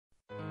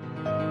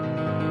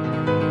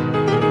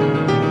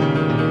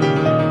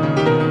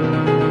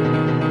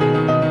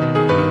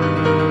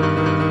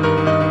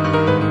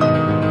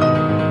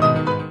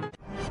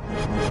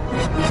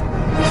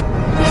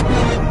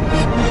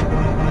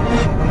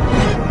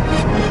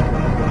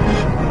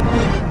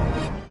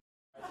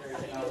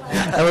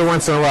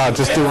once in a while,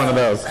 just do one of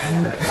those.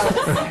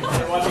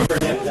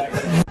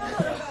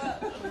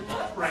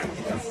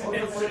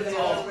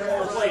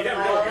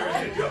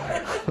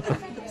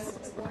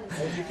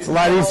 It's a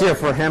lot easier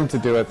for him to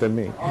do it than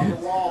me. On the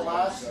wall,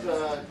 last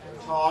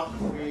talk,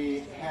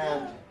 we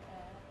had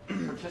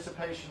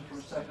participation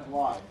from Second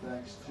Life,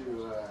 thanks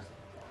to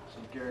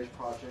some Gary's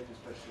project,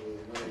 especially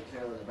Larry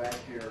Taylor in the back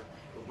here.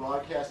 We're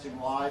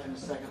broadcasting live in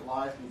Second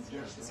Life. You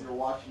just, if you're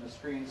watching the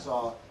screen,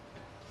 saw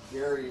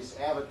Gary's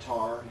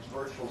avatar, his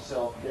virtual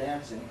self,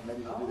 dancing.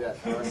 Maybe you'll do that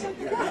for us.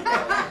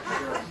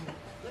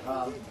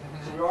 So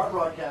we are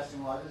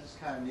broadcasting live. This is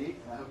kind of neat.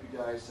 I hope you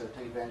guys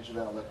take advantage of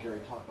that. I'll let Gary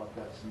talk about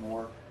that some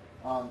more.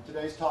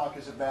 Today's talk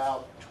is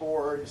about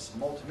towards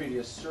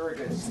multimedia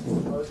surrogates.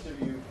 Most of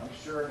you, I'm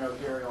sure, know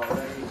Gary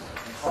already and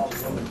probably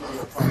know the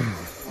video project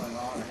that's going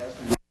on. It has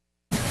been,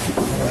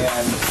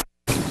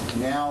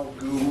 and now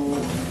Google,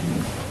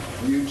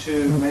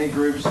 YouTube, many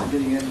groups are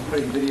getting in,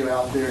 putting video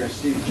out there. And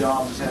Steve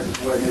Jobs has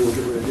his way. Maybe we'll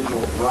get rid of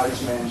digital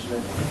rights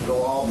management.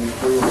 It'll all be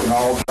free. We can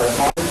all try to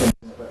find things.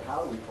 But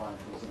how do we find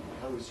things?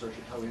 How do we search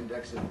it? How do we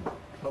index it?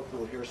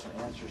 Hopefully we'll hear some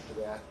answers to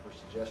that or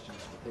suggestions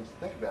for things to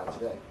think about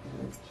today.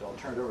 So I'll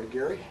turn it over to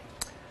Gary.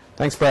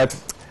 Thanks, Brad.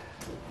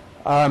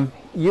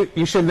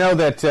 You should know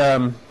that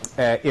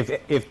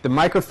if the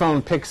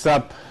microphone picks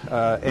up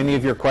any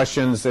of your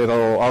questions,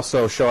 it'll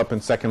also show up in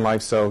Second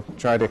Life, so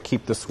try to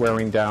keep the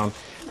swearing down.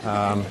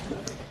 Or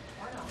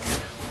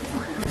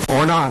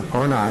not,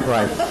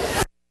 right.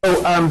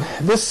 So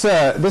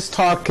this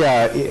talk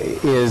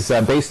is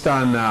based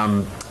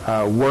on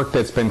work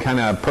that's been kind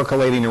of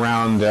percolating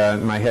around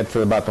in my head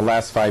for about the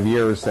last 5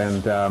 years,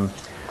 and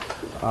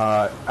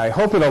I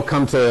hope it'll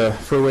come to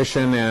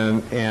fruition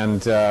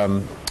and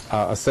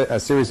a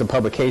series of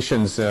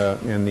publications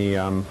in the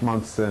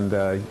months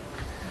and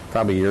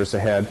probably years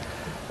ahead.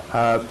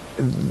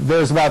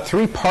 There's about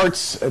 3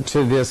 parts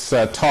to this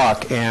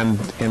talk, and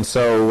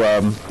so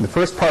the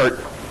first part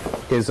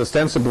is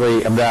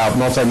ostensibly about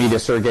multimedia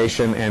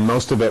surrogation, and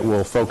most of it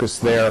will focus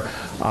there,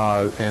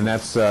 and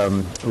that's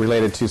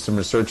related to some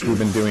research we've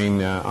been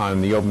doing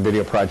on the Open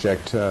Video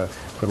Project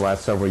for the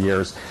last several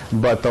years.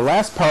 But the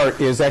last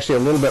part is actually a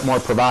little bit more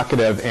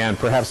provocative and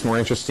perhaps more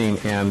interesting,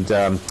 and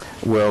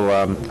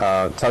we'll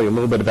tell you a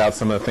little bit about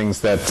some of the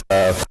things that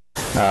I've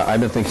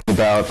been thinking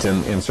about,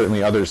 and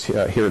certainly others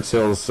here at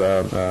SILS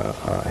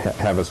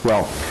have as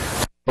well.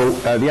 So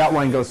the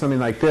outline goes something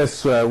like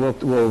this.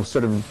 We'll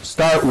sort of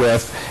start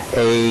with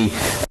a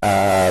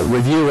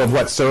review of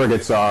what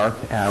surrogates are,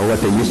 or what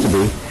they used to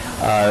be.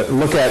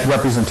 Look at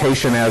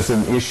representation as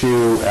an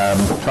issue,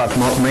 talk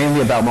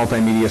mainly about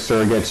multimedia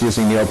surrogates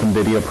using the Open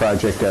Video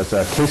Project as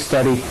a case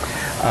study,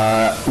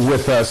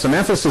 with some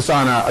emphasis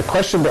on a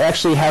question that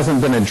actually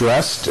hasn't been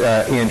addressed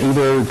in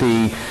either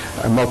the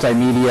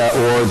multimedia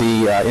or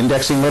the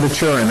indexing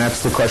literature, and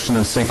that's the question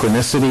of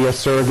synchronicity of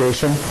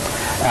surrogation.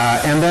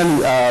 And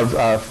then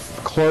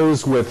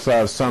close with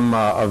some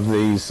of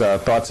these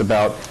thoughts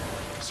about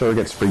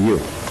surrogates for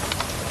you.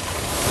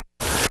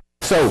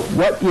 So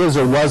what is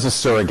or was a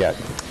surrogate?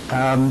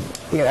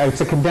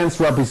 It's a condensed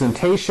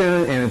representation,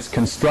 and it's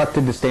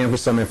constructed to stand for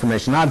some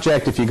information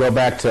object. If you go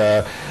back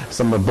to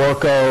some of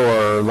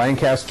Borko or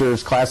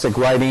Lancaster's classic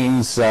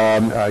writings,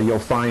 you'll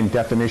find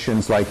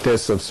definitions like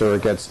this of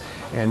surrogates,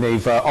 and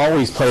they've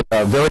always played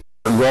a very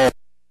important role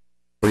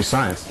in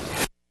science.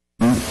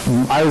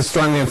 I was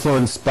strongly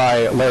influenced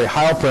by Larry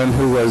Heilprin,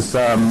 who was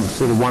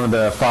sort of one of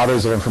the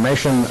fathers of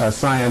information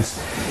science,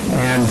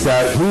 and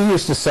he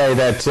used to say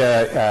that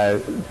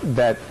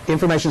that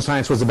information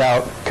science was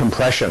about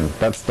compression.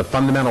 That's the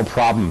fundamental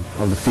problem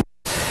of the field.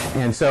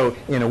 And so,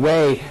 in a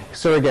way,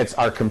 surrogates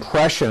are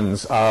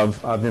compressions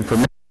of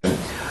information.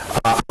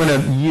 I'm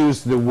going to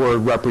use the word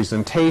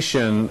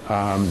representation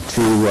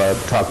to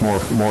talk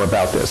more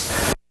about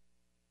this.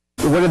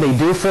 What do they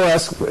do for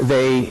us?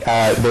 They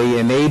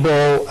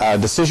enable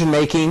decision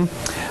making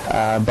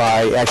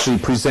by actually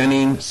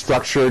presenting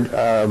structured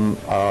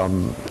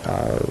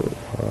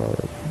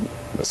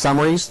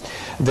summaries.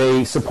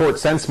 They support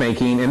sense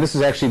making, and this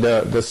is actually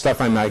the stuff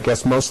I'm, I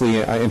guess,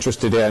 mostly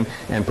interested in,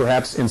 and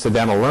perhaps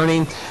incidental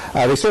learning.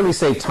 They certainly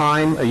save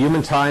time,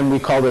 human time. We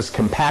call this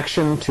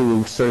compaction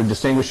to sort of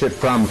distinguish it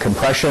from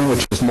compression,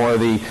 which is more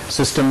the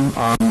system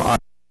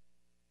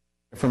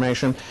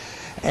information.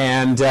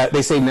 And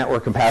they save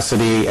network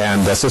capacity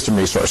and system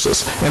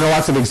resources. And there are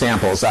lots of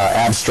examples,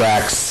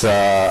 abstracts,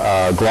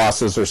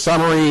 glosses or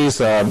summaries,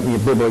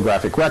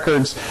 bibliographic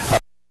records,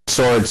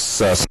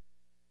 sorts,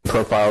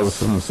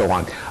 profiles, and so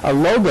on. A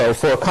logo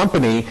for a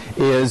company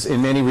is,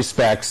 in many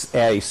respects,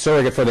 a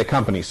surrogate for the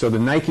company. So the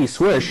Nike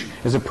swoosh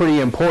is a pretty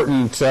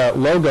important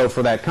logo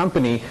for that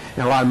company,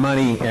 and a lot of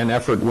money and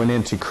effort went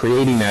into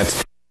creating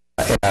that.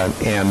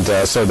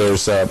 So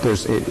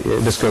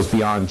this goes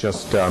beyond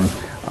just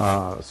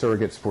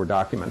surrogates for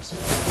documents.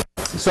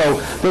 So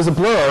there's a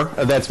blur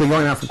that's been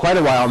going on for quite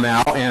a while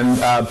now, and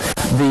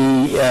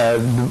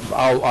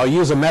I'll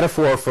use a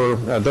metaphor for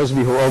those of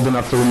you who are old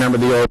enough to remember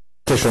the old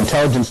artificial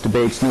intelligence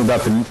debates knew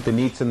about the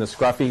neats and the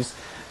scruffies.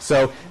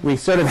 So we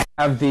sort of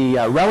have the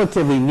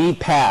relatively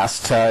neat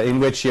past in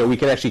which we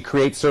could actually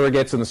create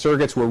surrogates, and the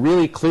surrogates were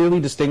really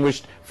clearly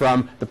distinguished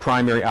from the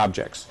primary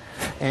objects.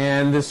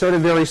 And the sort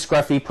of very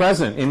scruffy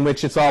present in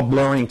which it's all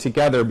blurring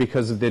together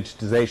because of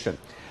digitization.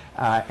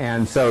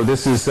 And so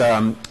this is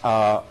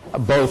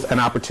both an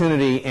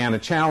opportunity and a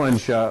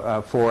challenge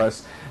for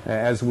us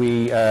as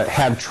we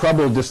have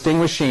trouble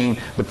distinguishing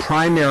the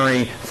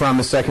primary from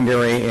the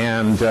secondary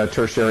and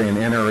tertiary and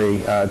entary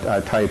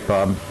type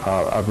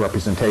of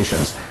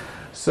representations.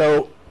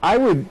 So I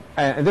would,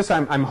 and this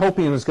I'm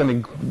hoping is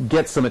going to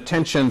get some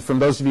attention from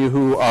those of you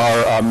who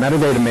are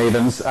metadata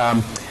mavens.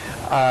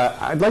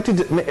 I'd like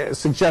to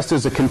suggest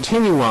there's a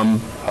continuum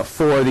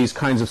for these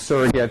kinds of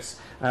surrogates.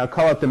 I'll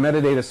call it the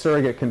metadata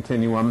surrogate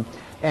continuum,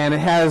 and it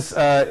has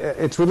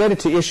it's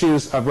related to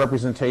issues of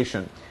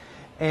representation.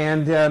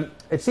 And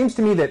it seems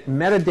to me that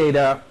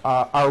metadata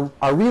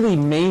are really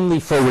mainly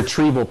for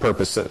retrieval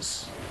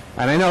purposes.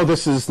 And I know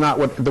this is not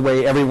the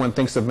way everyone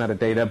thinks of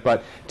metadata,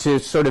 but to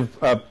sort of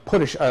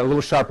put a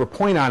little sharper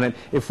point on it,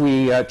 if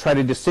we try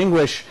to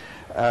distinguish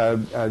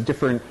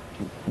different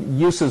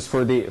uses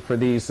for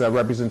these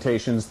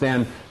representations,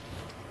 then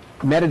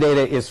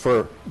metadata is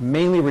for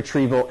mainly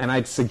retrieval, and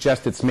I'd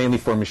suggest it's mainly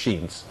for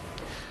machines.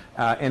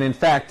 And in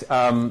fact,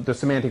 the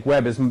semantic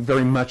web is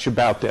very much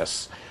about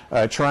this,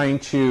 trying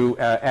to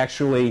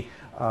actually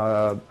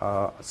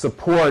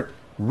support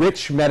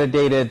rich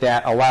metadata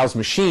that allows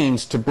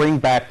machines to bring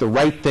back the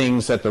right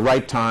things at the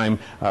right time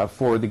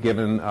for the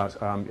given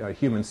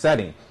human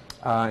setting.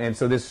 And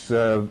so this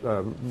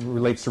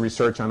relates to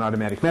research on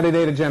automatic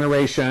metadata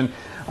generation,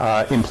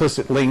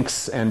 implicit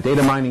links, and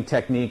data mining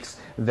techniques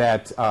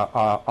that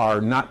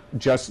are not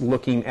just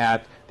looking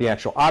at the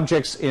actual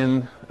objects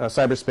in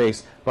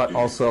cyberspace, but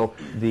also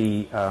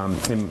the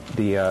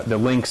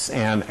links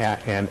and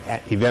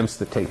events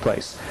that take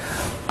place.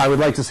 I would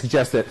like to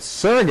suggest that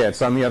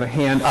surrogates, on the other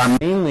hand, are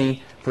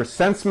mainly for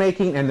sense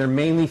making, and they're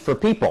mainly for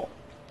people.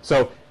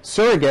 So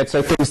surrogates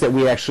are things that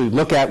we actually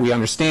look at, we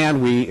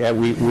understand, we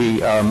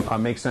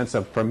make sense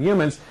of from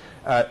humans.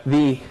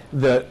 The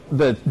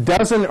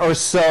dozen or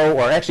so,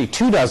 or actually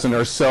 24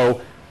 or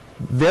so,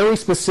 very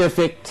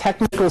specific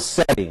technical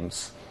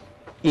settings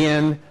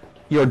in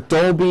your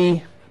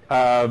Dolby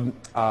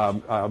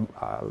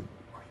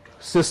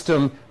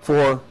system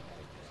for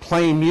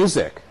playing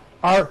music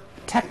are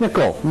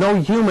technical. No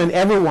human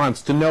ever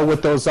wants to know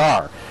what those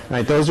are.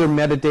 Right? Those are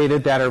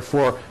metadata that are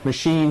for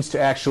machines to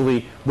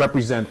actually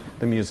represent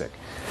the music.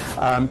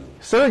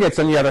 Surrogates,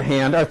 on the other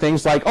hand, are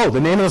things like, oh,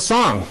 the name of the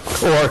song,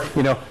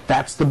 or,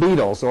 that's the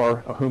Beatles, or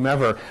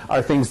whomever,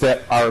 are things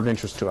that are of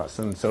interest to us.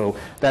 And so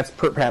that's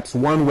perhaps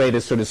one way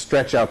to sort of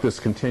stretch out this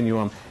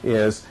continuum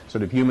is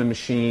sort of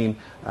human-machine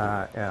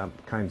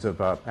kinds of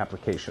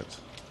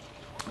applications.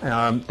 There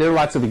are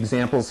lots of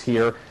examples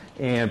here,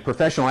 and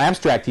professional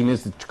abstracting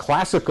is the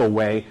classical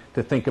way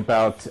to think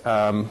about,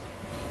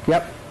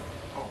 yep.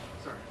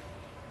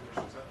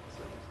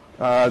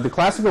 The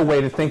classical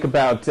way to think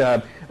about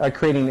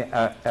creating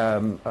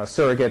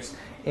surrogates,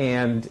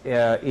 and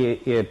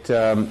it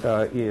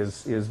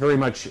is very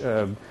much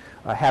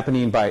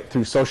happening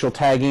through social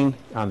tagging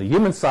on the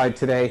human side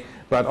today,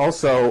 but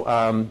also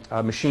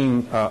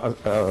machine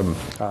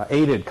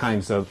aided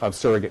kinds of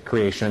surrogate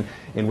creation,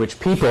 in which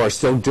people are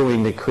still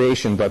doing the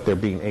creation, but they're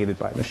being aided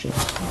by machines.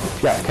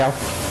 Yeah, Cal?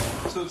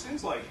 So it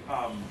seems like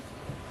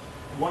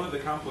one of the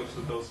conflicts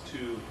with those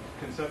two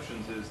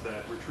conceptions is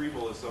that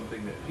retrieval is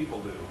something that people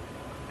do,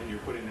 and you're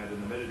putting that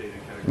in the metadata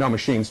category. No,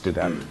 machines do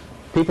that.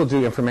 People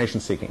do information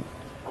seeking.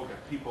 Okay,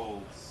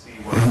 people see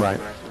what right.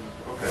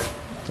 Okay.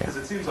 Because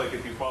it seems like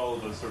if you follow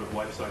the sort of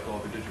life cycle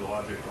of a digital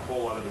object, a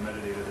whole lot of the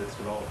metadata that's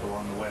developed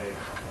along the way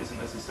isn't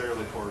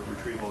necessarily for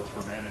retrieval, it's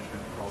for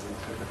management for all these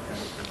different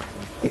kinds of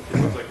things. It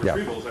seems like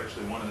retrieval is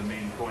actually one of the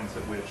main points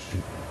at which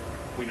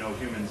we know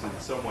humans in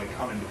some way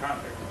come into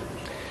contact with the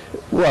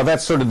digital. Well,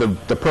 that's sort of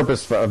the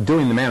purpose of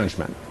doing the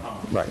management.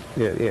 Right,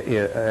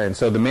 and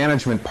so the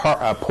management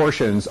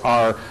portions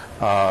are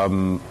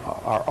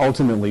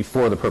ultimately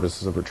for the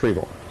purposes of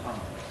retrieval.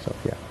 So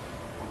yeah.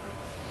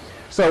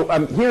 So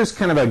here's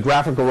kind of a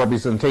graphical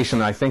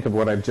representation, I think, of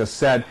what I've just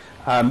said.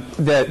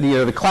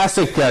 The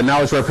classic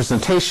knowledge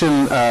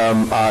representation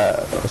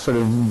sort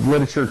of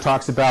literature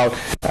talks about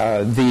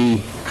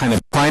the kind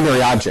of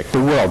primary object,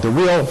 the world,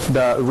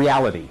 the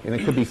reality, and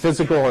it could be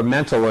physical or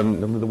mental.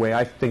 And the way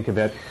I think of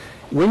it,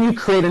 when you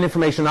create an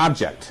information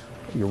object.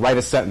 You write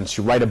a sentence,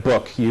 you write a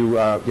book, you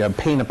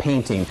paint a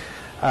painting.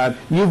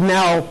 You've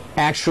now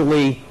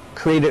actually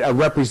created a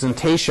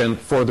representation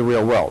for the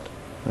real world.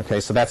 Okay,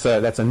 so that's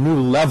a new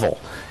level,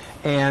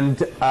 and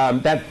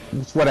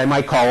that's what I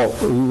might call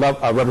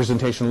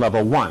representation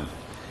level 1.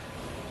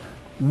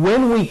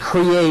 When we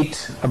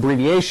create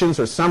abbreviations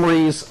or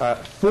summaries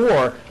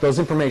for those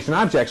information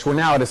objects, we're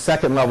now at a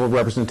second level of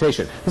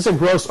representation. This is a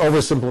gross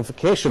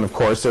oversimplification, of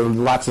course. There are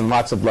lots and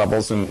lots of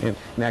levels in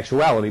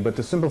actuality, but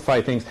to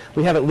simplify things,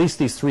 we have at least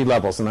these 3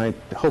 levels, and I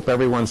hope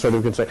everyone sort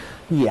of can say,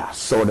 yeah,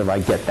 sort of, I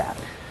get that.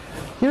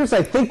 here's,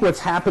 I think, what's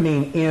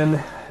happening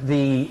in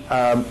the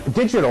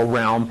digital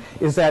realm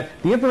is that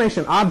the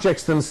information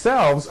objects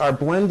themselves are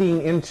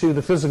blending into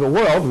the physical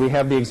world. We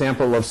have the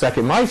example of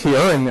Second Life here,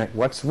 and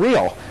what's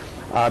real?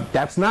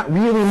 That's not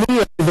really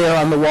me there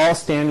on the wall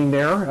standing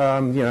there,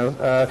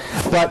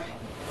 but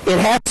it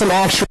has some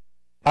actual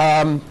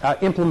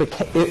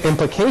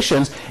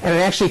implications, and it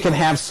actually can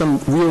have some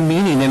real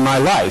meaning in my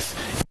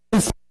life.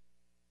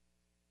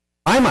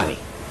 My money.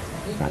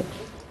 Right?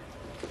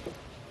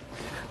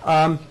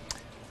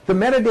 The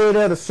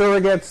metadata, the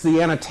surrogates,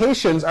 the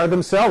annotations are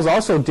themselves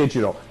also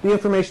digital. The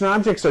information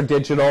objects are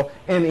digital,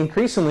 and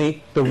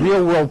increasingly the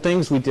real-world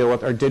things we deal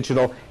with are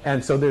digital,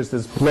 and so there's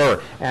this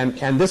blur.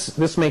 And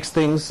this makes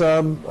things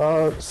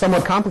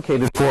somewhat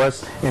complicated for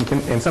us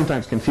and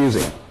sometimes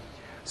confusing.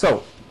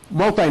 So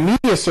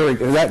multimedia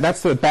surrogate,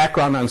 that's the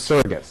background on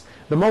surrogates.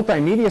 The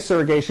multimedia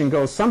surrogation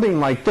goes something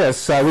like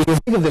this. We can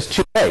think of this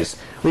two ways.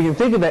 We can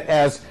think of it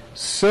as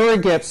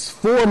surrogates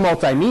for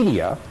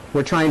multimedia.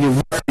 We're trying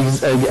to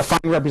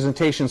find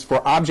representations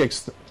for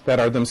objects that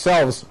are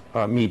themselves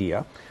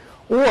media.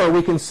 Or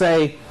we can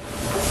say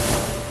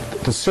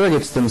the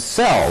surrogates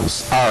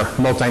themselves are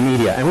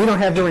multimedia. And we don't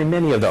have very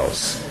many of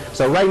those.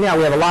 So right now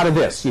we have a lot of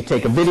this. You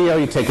take a video,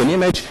 you take an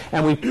image,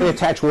 and we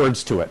attach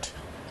words to it.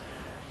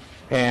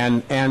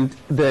 And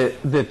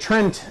the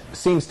trend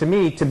seems to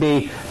me to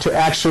be to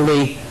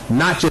actually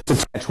not just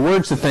attach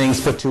words to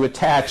things, but to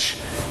attach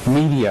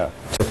media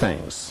to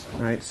things.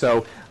 Right?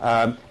 So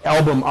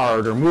album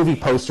art or movie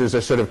posters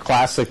are sort of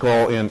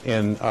classical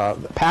in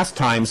past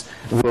times.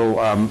 We'll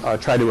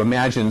try to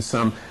imagine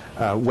some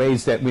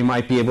ways that we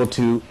might be able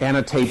to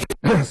annotate,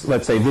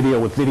 let's say, video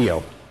with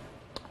video,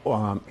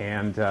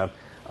 and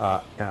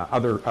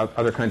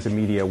other kinds of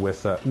media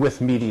with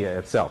media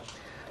itself.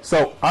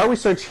 So our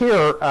research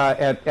here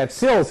at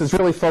SILS is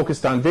really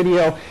focused on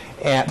video,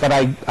 but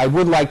I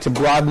would like to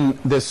broaden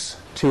this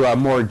to a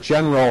more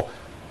general,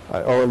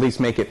 or at least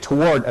make it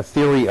toward a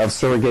theory of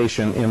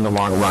surrogation in the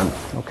long run.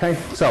 Okay,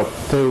 so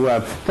to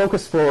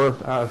focus for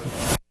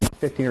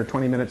 15 or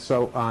 20 minutes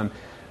so on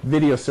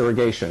video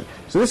surrogation.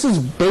 So this has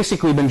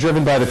basically been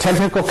driven by the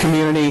technical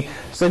community,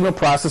 signal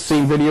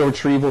processing, video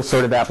retrieval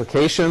sort of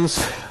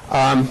applications.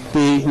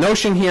 The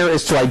notion here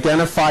is to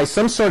identify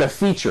some sort of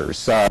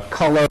features,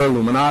 color,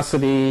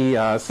 luminosity,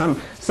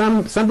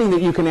 something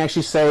that you can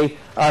actually say,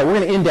 all right, we're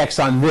going to index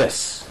on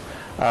this.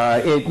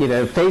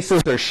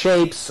 Faces or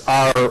shapes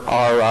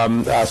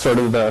are sort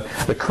of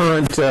the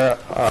current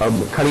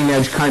cutting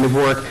edge kind of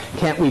work.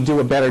 Can't we do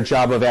a better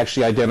job of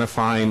actually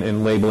identifying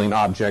and labeling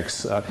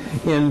objects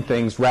in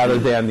things rather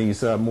than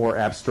these more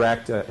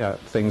abstract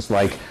things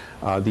like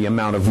the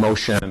amount of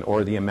motion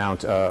or the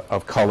amount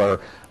of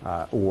color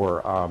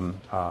or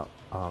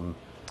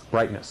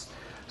brightness.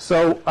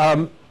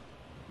 So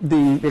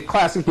the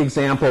classic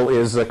example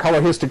is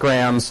color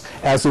histograms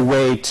as a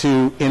way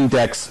to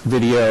index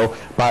video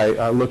by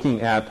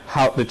looking at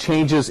how the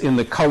changes in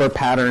the color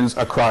patterns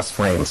across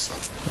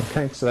frames.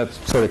 Okay, so that's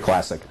sort of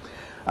classic.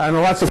 And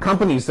there are lots of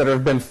companies that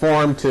have been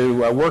formed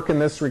to work in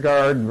this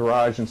regard,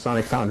 Mirage and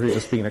Sonic Foundry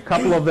just being a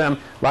couple of them.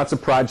 Lots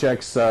of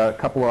projects, a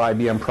couple of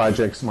IBM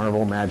projects,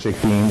 Marvel,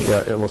 Magic, Beam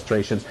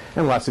illustrations,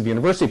 and lots of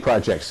university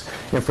projects.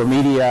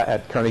 Infomedia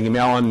at Carnegie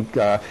Mellon,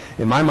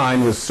 in my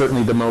mind, was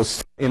certainly the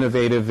most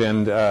innovative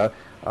and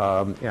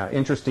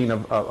interesting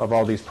of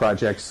all these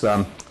projects.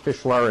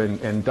 Fischler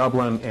in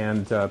Dublin,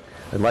 and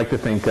I'd like to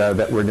think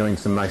that we're doing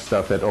some nice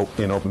stuff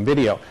in Open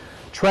Video.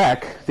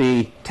 Track,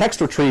 the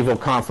text retrieval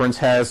conference,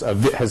 has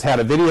had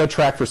a video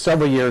track for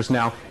several years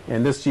now,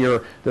 and this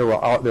year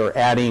they're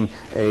adding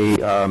a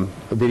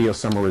video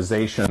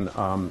summarization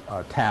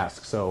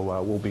task,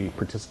 so we'll be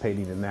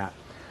participating in that.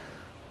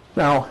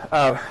 Now,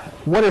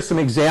 what are some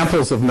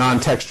examples of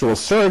non-textual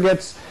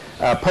surrogates?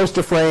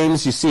 Poster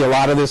frames, you see a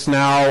lot of this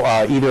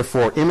now, either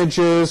for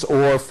images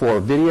or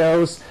for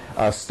videos.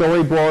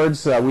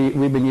 Storyboards,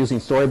 we've been using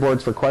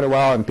storyboards for quite a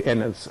while,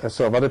 and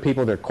so have other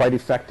people. They're quite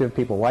effective.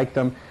 People like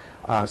them.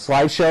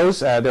 Slideshows,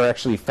 they're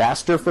actually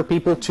faster for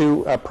people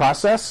to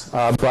process,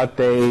 but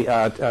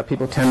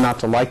people tend not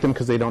to like them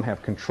because they don't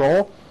have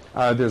control.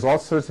 There's all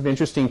sorts of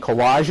interesting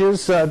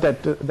collages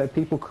that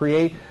people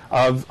create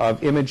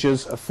of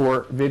images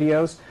for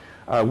videos.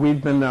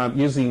 We've been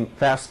using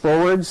fast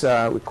forwards,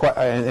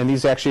 and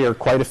these actually are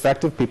quite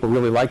effective. People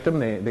really like them.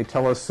 They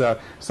tell us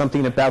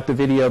something about the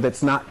video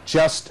that's not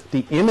just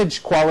the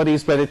image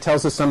qualities, but it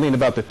tells us something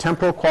about the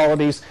temporal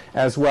qualities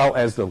as well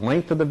as the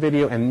length of the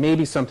video, and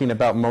maybe something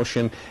about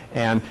motion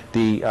and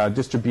the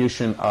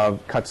distribution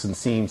of cuts and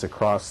scenes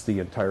across the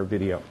entire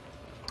video.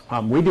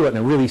 We do it in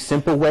a really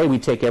simple way. We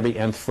take every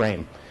nth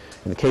frame.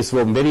 In the case of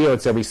Open Video,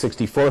 it's every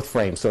 64th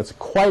frame. So it's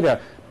quite a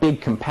big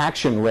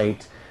compaction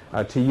rate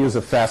to use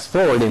a fast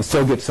forward and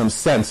still get some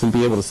sense and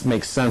be able to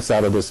make sense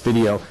out of this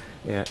video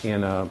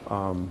in a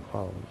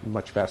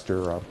much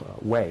faster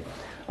way.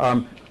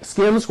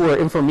 Skims were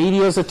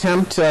Infomedia's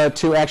attempt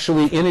to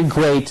actually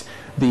integrate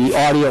the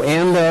audio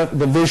and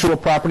the visual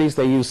properties.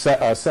 They use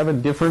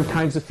 7 different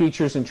kinds of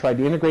features and tried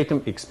to integrate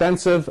them.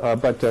 Expensive,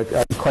 but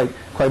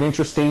quite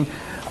interesting.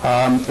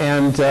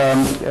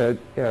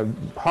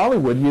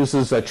 Hollywood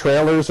uses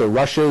trailers or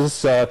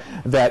rushes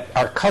that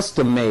are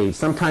custom made.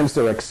 Sometimes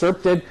they're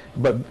excerpted,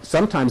 but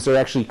sometimes they're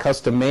actually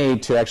custom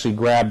made to actually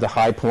grab the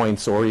high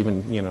points or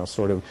even,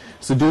 sort of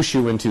seduce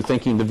you into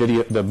thinking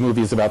the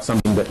movie is about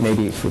something that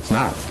maybe it's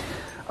not.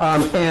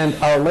 And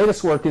our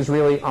latest work is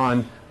really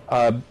on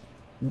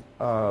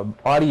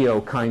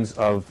audio kinds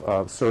of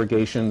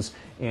surrogations,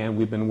 and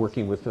we've been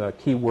working with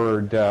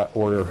keyword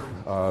or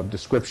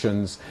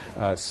descriptions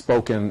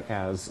spoken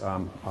as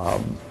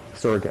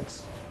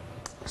surrogates.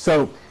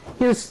 So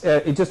here's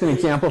just an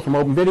example from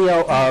Open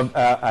Video of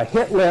a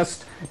hit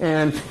list,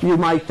 and you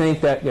might think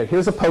that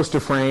here's a poster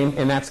frame,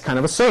 and that's kind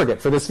of a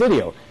surrogate for this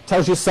video. It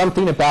tells you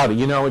something about it.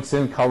 You know it's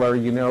in color.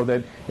 You know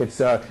that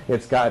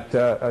it's got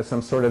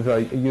some sort of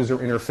a user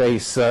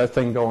interface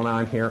thing going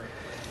on here.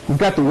 We've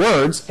got the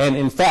words, and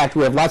in fact,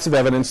 we have lots of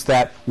evidence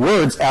that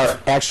words are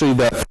actually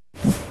the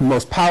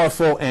most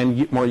powerful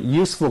and more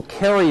useful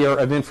carrier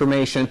of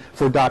information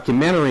for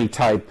documentary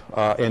type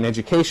and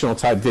educational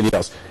type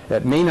videos.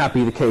 That may not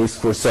be the case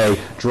for, say,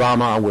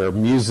 drama, where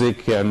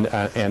music and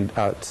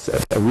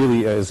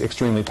really is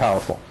extremely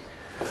powerful.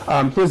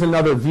 Here's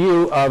another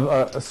view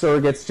of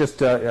surrogates,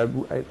 just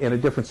in a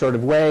different sort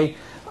of way,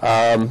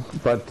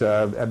 but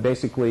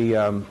basically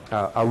a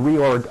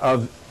reorg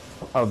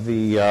of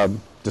the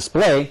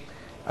display.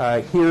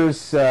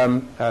 Here's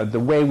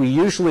the way we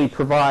usually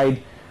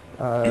provide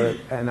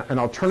an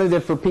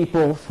alternative for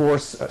people for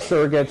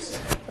surrogates,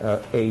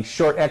 a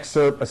short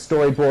excerpt, a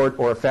storyboard,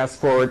 or a fast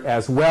forward,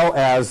 as well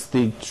as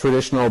the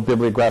traditional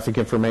bibliographic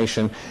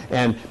information.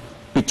 And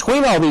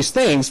between all these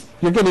things,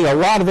 you're getting a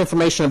lot of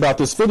information about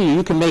this video.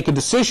 You can make a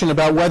decision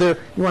about whether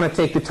you want to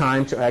take the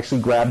time to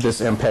actually grab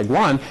this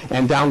MPEG-1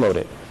 and download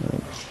it.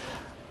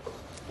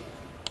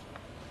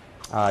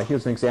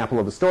 Here's an example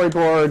of a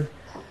storyboard,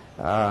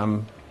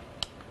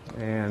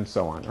 and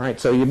so on. All right,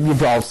 so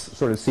you've all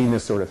sort of seen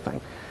this sort of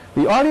thing.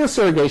 The audio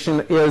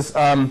surrogation is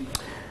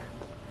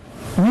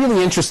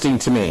really interesting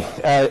to me.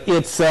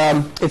 It's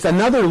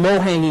another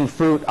low-hanging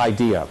fruit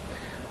idea.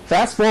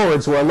 Fast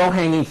forwards were a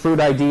low-hanging fruit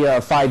idea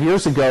 5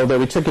 years ago that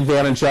we took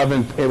advantage of,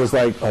 and it was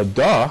like,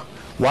 duh.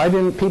 Why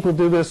didn't people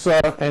do this,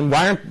 and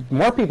why aren't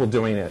more people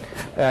doing it?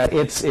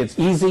 It's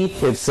easy,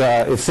 it's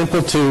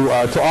simple to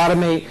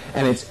automate,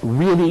 and it's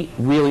really,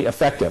 really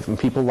effective. And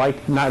people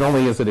like, not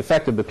only is it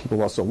effective, but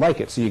people also like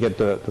it, so you get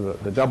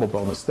the double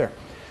bonus there.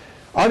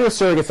 Audio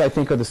surrogates, I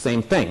think, are the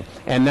same thing.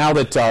 And now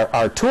that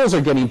our tools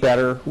are getting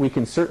better, we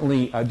can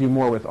certainly do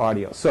more with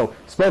audio. So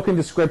spoken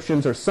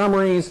descriptions or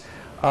summaries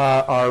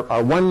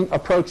are one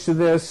approach to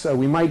this.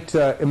 We might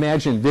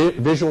imagine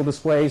visual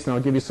displays, and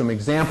I'll give you some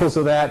examples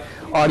of that.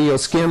 Audio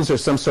skims or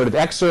some sort of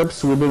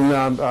excerpts we've been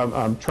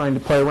trying to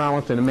play around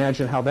with and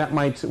imagine how that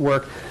might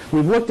work.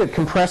 We've looked at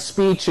compressed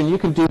speech, and you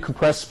can do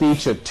compressed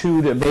speech at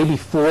 2 to maybe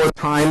 4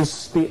 times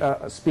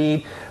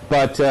speed,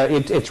 but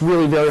it's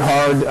really very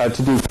hard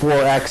to do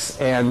 4x,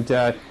 and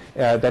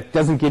that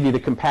doesn't give you the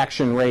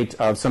compaction rate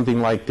of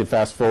something like the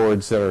fast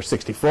forwards that are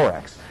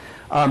 64x.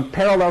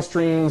 Parallel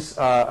streams,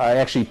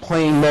 actually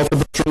playing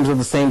multiple streams at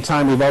the same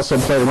time, we've also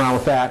played around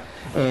with that,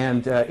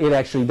 and it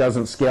actually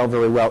doesn't scale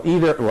very well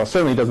either. Well,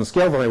 certainly doesn't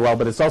scale very well,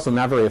 but it's also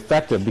not very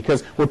effective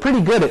because we're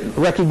pretty good at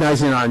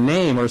recognizing our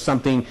name or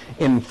something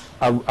in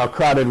a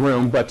crowded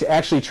room, but to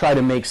actually try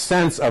to make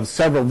sense of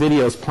several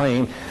videos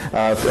playing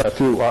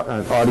through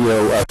an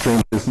audio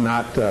stream is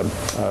not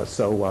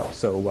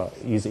so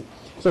easy.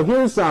 So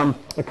here's a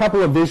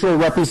couple of visual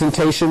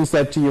representations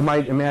that you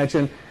might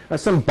imagine.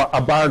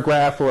 A bar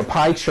graph or a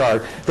pie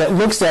chart that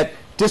looks at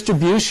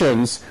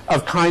distributions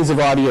of kinds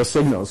of audio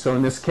signals. So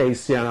in this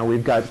case,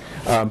 we've got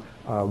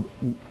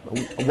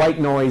white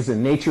noise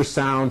and nature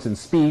sounds and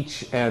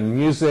speech and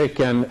music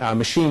and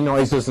machine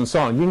noises and so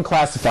on. You can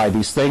classify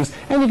these things,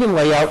 and you can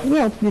lay out,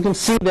 you can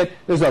see that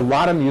there's a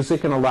lot of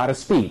music and a lot of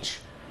speech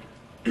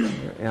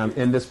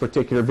in this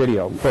particular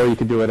video, or you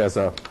could do it as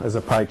a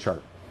pie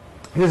chart.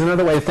 Here's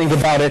another way to think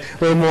about it,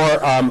 a little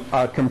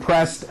more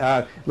compressed,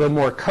 a little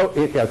more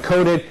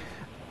coded.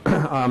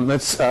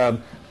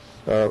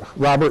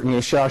 Robert and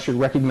Yeshua should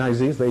recognize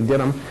these. They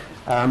did them.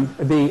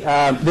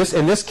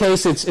 In this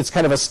case, it's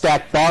kind of a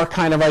stacked bar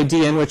kind of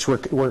idea in which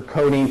we're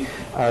coding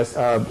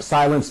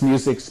silence,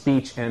 music,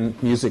 speech, and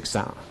music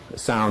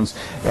sounds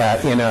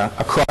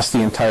across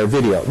the entire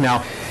video.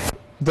 Now,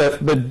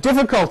 the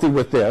difficulty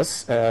with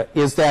this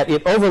is that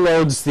it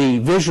overloads the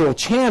visual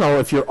channel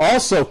if you're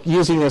also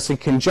using this in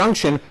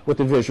conjunction with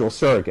the visual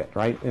surrogate,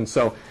 right? And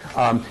so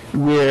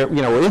we're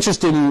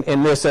interested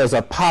in this as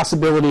a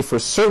possibility for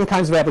certain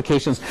kinds of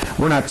applications.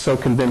 We're not so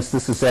convinced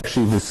this is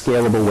actually the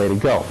scalable way to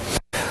go.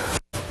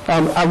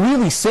 A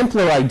really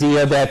simpler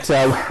idea that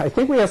I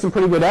think we have some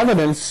pretty good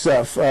evidence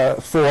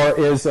for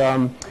is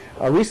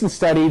a recent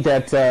study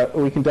that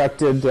we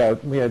conducted.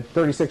 We had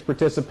 36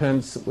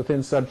 participants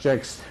within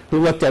subjects who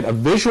looked at a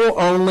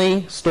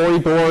visual-only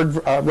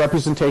storyboard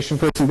representation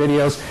for some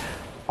videos,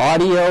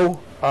 audio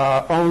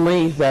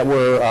only that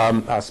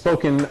were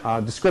spoken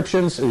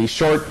descriptions, these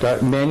short,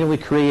 manually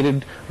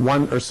created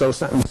 1 or so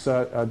sentence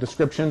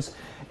descriptions,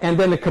 and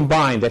then a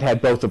combined that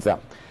had both of them.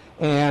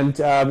 And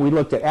we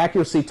looked at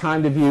accuracy,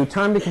 time to view,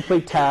 time to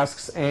complete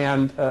tasks,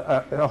 and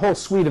a whole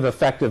suite of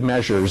effective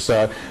measures,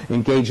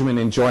 engagement,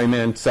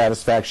 enjoyment,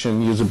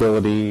 satisfaction,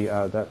 usability,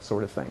 that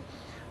sort of thing,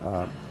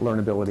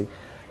 learnability.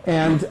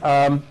 And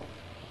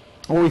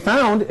what we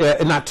found,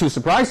 not too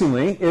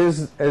surprisingly,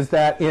 is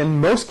that in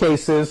most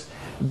cases,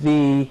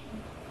 the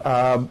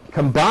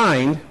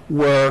combined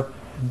were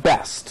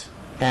best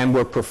and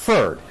were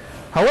preferred.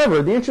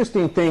 However, the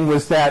interesting thing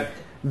was that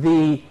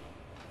the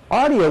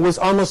audio was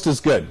almost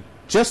as good.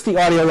 Just the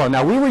audio alone.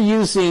 Now, we were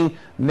using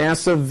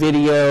NASA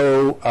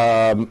video,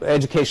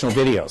 educational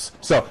videos.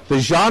 So the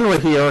genre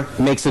here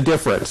makes a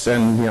difference,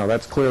 and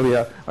that's clearly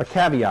a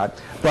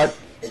caveat. But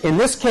in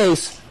this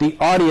case, the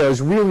audio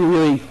is really,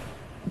 really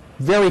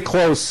very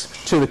close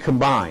to the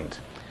combined.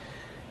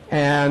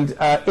 And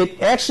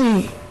it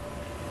actually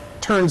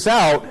turns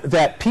out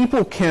that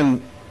people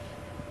can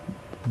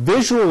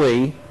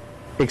visually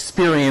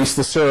experience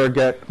the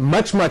surrogate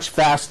much, much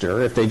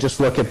faster if they just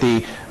look at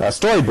the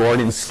storyboard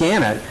and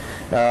scan it,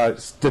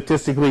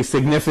 statistically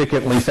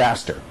significantly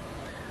faster.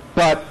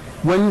 But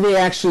when they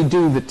actually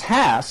do the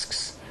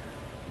tasks,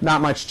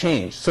 not much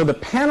change. So the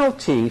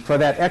penalty for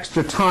that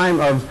extra time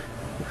of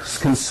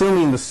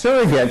consuming the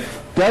surrogate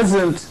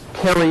doesn't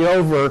carry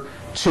over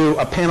to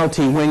a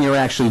penalty when you're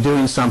actually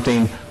doing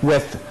something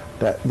with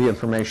the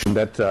information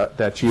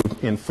that you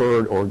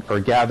inferred or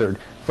gathered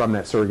from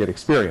that surrogate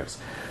experience.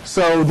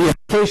 So the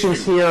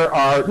implications here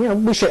are,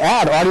 we should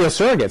add audio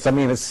surrogates. I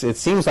mean, it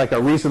seems like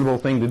a reasonable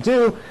thing to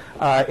do,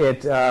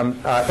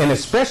 and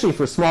especially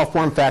for small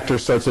form factor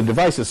sorts of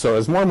devices. So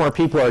as more and more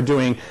people are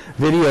doing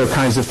video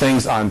kinds of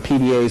things on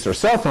PDAs or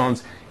cell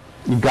phones,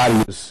 you've got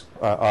to use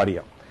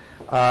audio.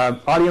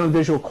 Audio and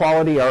visual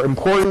quality are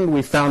important.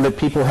 We found that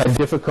people had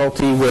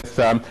difficulty with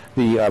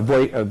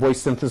the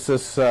voice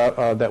synthesis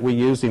that we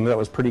used, even though that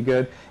was pretty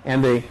good.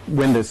 And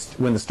when the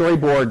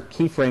storyboard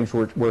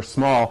keyframes were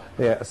small,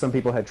 some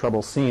people had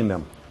trouble seeing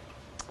them.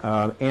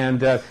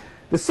 The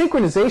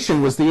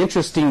synchronization was the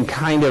interesting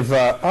kind of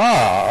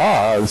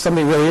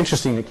something really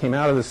interesting that came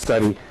out of this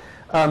study.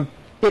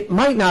 It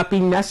might not be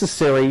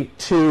necessary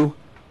to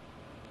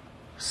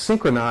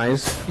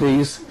synchronize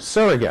these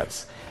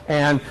surrogates.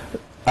 And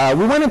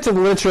we went into the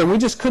literature and we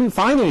just couldn't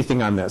find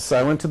anything on this.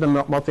 I went to the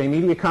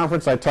Multimedia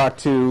conference. I talked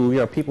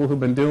to people who've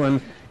been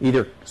doing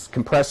either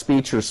compressed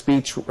speech or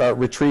speech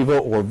retrieval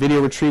or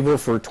video retrieval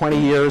for 20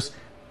 years.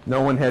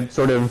 No one had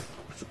sort of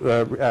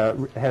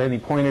had any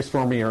pointers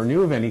for me or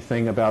knew of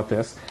anything about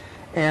this.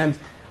 And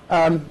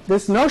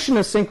this notion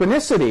of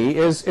synchronicity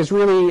is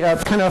really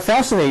kind of a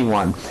fascinating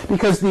one,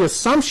 because the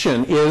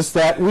assumption is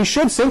that we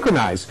should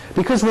synchronize,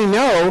 because we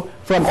know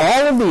from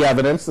all of the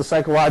evidence, the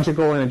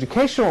psychological and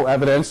educational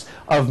evidence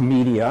of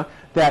media,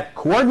 that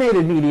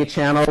coordinated media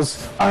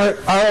channels are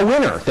a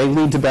winner. They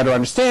lead to better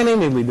understanding,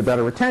 they lead to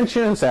better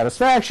retention,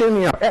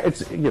 satisfaction.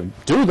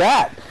 Do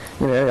that.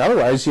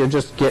 Otherwise, you're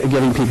just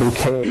giving people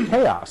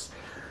chaos.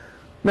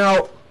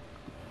 Now,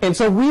 and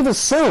so we've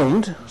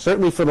assumed,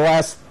 certainly for the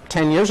last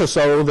 10 years or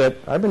so that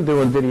I've been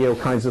doing video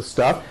kinds of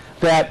stuff,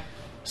 that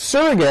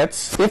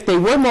surrogates, if they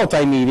were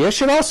multimedia,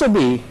 should also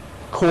be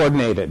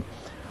coordinated.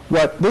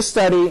 What this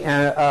study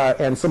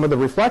and some of the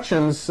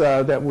reflections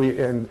that we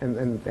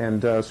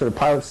and sort of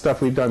pilot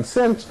stuff we've done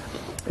since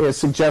is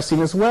suggesting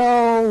is,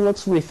 well,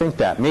 let's rethink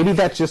that. Maybe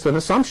that's just an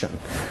assumption,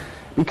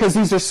 because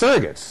these are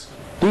surrogates.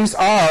 These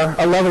are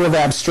a level of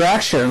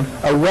abstraction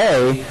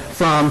away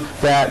from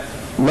that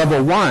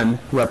level 1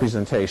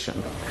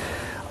 representation.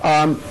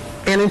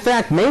 And in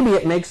fact, maybe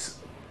it makes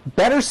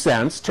better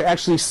sense to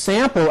actually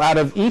sample out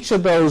of each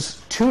of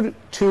those two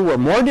or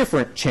more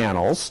different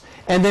channels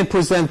and then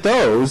present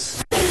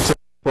those to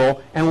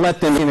people and let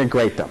them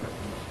integrate them.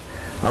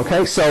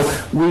 Okay, so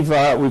we've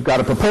got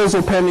a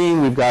proposal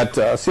pending. We've got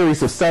a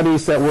series of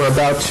studies that we're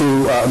about to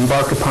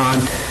embark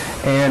upon.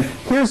 And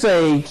here's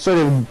a sort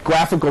of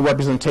graphical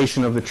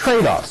representation of the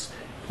trade-offs.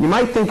 You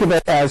might think of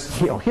it as,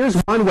 here's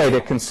one way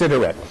to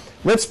consider it.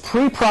 Let's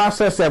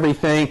pre-process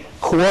everything,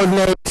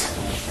 coordinate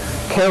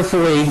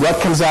carefully what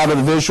comes out of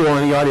the visual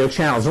and the audio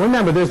channels. And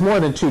remember, there's more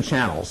than 2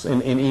 channels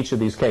in each of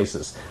these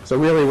cases. So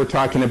really we're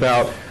talking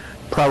about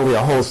probably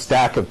a whole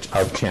stack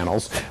of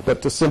channels.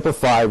 But to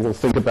simplify, we'll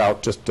think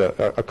about just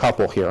a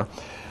couple here.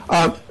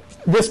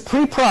 This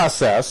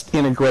pre-processed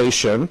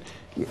integration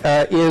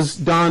is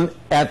done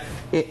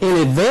in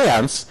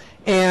advance,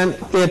 and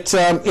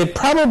it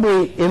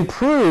probably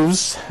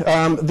improves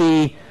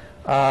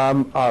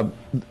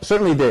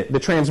certainly the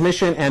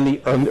transmission and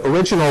the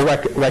original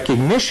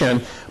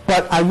recognition,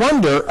 but I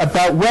wonder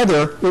about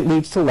whether it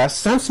leads to less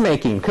sense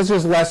making, because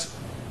there's less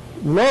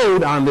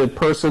load on the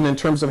person in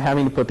terms of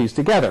having to put these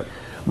together.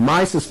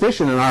 My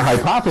suspicion and our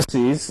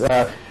hypotheses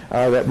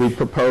that we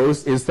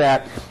proposed is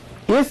that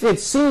if it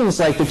seems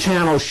like the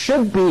channels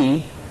should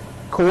be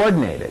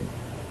coordinated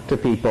to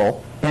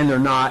people and they're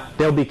not,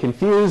 they'll be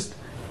confused,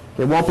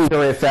 they won't be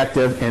very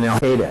effective, and they'll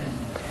hate it.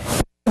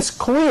 It's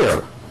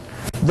clear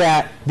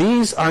that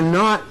these are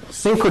not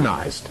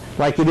synchronized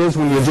like it is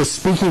when you're just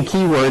speaking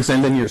keywords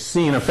and then you're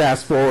seeing a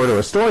fast forward or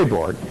a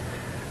storyboard.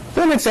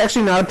 then it's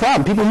actually not a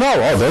problem. People know,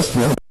 oh, this,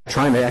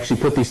 trying to actually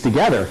put these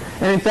together.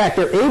 And in fact,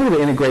 they're able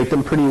to integrate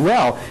them pretty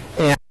well.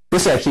 And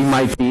this actually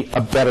might be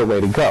a better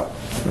way to go,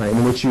 right,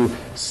 in which you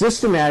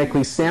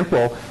systematically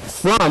sample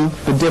from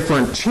the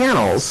different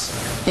channels,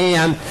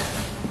 and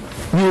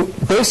you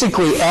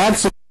basically add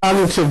some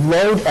cognitive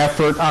load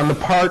effort on the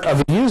part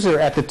of the user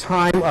at the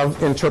time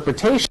of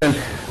interpretation.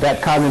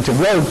 That cognitive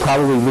load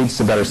probably leads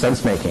to better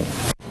sense making.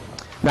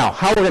 Now,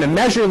 how we're going to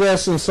measure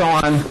this and so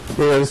on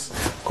is,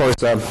 of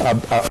course,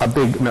 a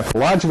big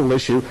methodological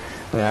issue,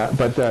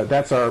 but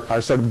that's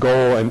our sort of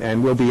goal,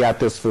 and we'll be at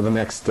this for the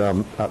next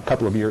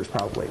couple of years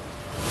probably.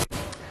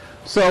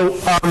 So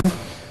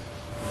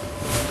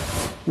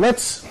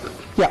let's,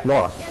 yeah,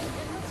 Laura. In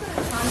what sort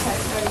of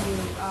context are you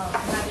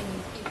having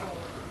these people,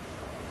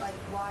 like,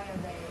 why are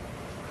they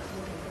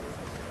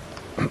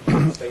looking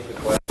for this? State the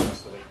question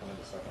so they come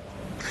into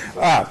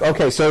second line.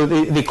 Okay, so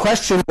the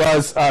question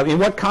was, in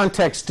what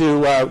context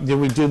do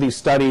we do these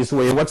studies?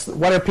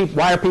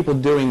 Why are people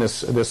doing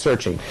this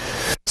searching?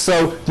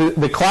 So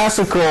the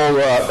classical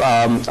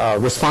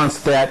response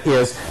to that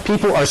is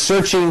people are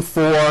searching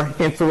for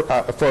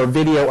a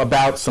video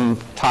about some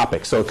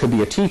topic. So it could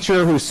be a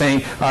teacher who's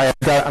saying,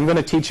 I'm going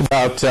to teach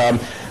about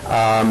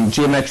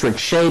geometric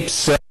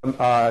shapes to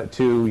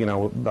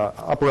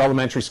upper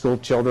elementary school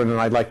children,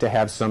 and I'd like to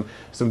have some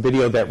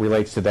video that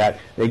relates to that.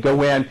 They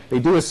go in, they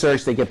do a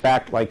search, they get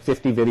back like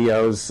 50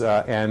 videos,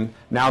 and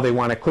now they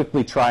want to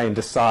quickly try and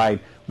decide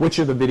which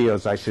of the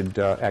videos I should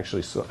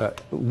actually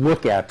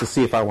look at to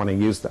see if I want to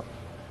use them.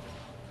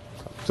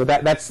 So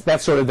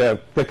that's sort of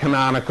the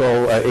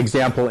canonical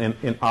example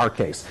in our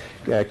case.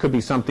 It could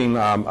be something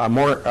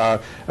more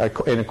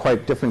in a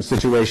quite different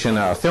situation,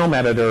 a film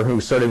editor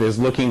who sort of is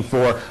looking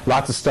for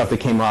lots of stuff that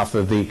came off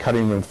of the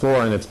cutting room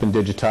floor and it's been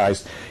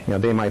digitized.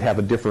 They might have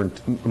a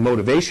different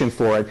motivation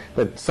for it,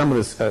 but some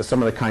of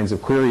the kinds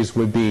of queries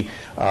would be,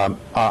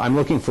 I'm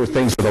looking for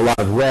things with a lot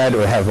of red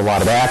or have a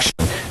lot of action.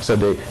 So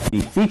the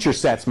feature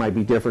sets might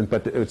be different,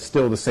 but it's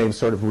still the same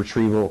sort of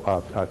retrieval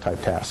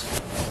type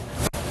task.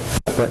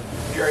 But,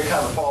 Gary,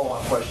 kind of a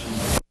follow-on question.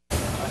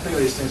 I think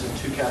of these things in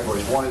two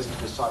categories. One is to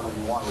decide whether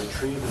you want to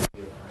retrieve the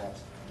video,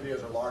 perhaps.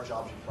 Videos are large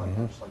object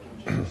fragments, like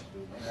images.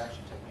 The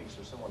interaction techniques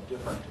are somewhat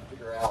different to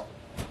figure out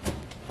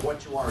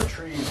what you want to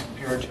retrieve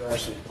compared to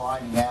actually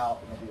finding out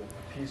maybe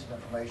a piece of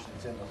information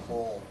that's in the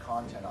full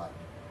content item.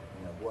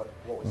 What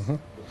was the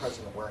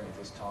president wearing at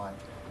this time?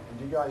 And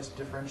do you guys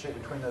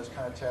differentiate between those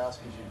kind of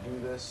tasks as you do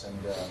this, and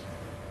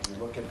you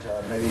look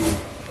at maybe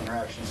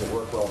interactions that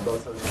work well in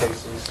both those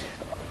cases?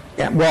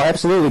 Yeah, well,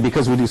 absolutely,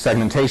 because we do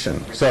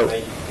segmentation. So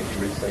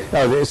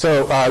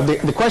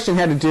the question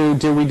had to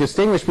do we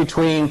distinguish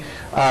between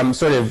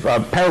sort of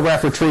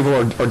paragraph retrieval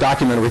or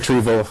document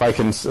retrieval, if I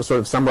can sort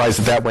of summarize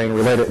it that way and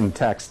relate it in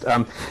text.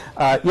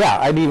 Yeah,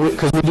 I mean,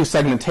 because we do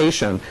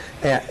segmentation.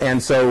 And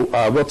so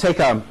we'll take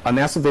a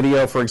NASA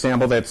video, for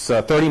example, that's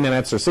 30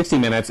 minutes or 60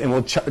 minutes, and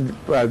we'll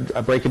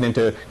break it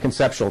into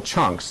conceptual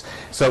chunks.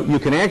 So you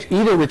can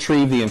either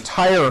retrieve the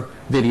entire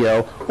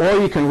video,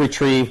 or you can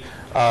retrieve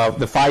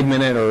the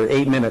 5-minute or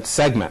 8-minute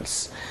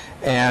segments.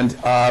 And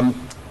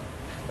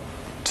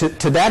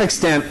to that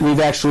extent, we've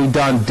actually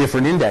done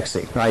different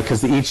indexing, right?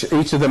 Because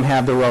each of them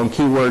have their own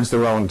keywords,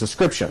 their own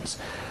descriptions.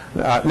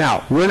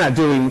 Now, we're not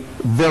doing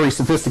very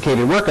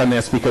sophisticated work on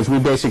this because we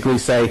basically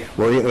say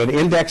we're going to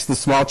index the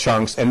small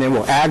chunks, and then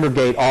we'll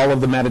aggregate all of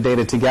the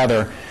metadata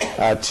together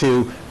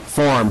to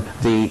form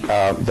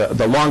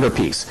the longer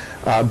piece.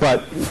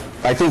 But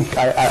I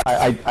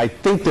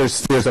think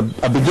there's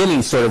a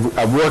beginning sort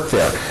of work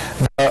there.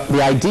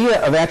 The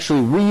idea of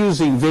actually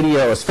reusing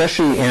video,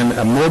 especially in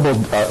a mobile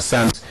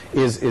sense,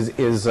 is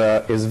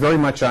very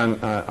much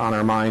on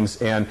our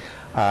minds, and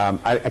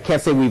I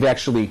can't say we've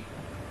actually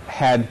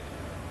had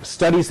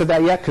studies of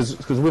that yet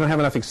because we don't have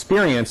enough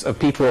experience of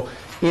people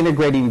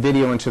integrating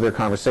video into their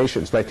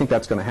conversations, but I think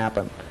that's going to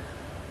happen.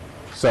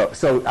 So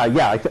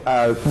yeah,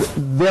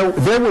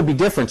 there will be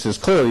differences,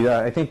 clearly.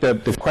 I think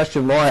the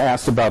question Laura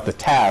asked about the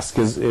task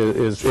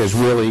is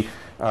really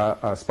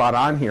spot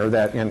on here,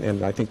 that,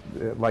 and I think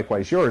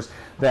likewise yours,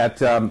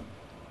 that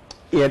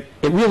it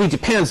really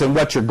depends on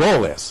what your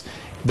goal is.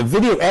 The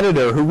video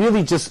editor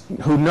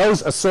who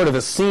knows a sort of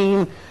a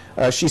scene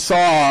she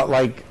saw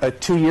like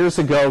 2 years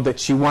ago that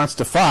she wants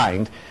to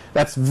find,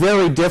 that's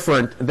very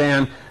different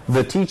than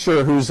the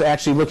teacher who's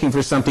actually looking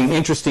for something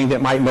interesting that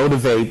might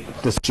motivate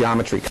this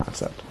geometry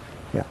concept.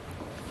 Yeah.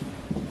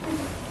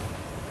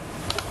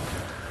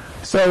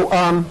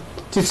 So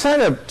to sort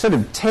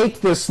of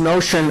take this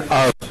notion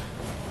of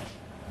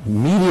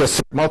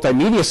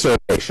multimedia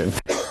surrogation,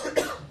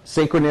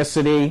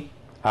 synchronicity,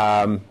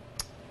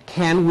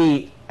 can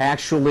we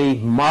actually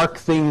mark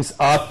things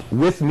up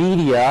with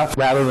media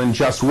rather than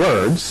just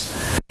words,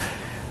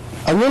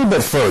 a little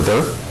bit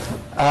further,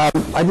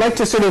 I'd like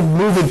to sort of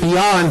move it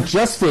beyond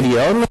just video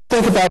and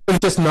think about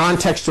just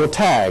non-textual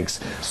tags.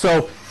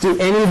 So do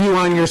any of you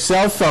on your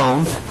cell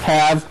phone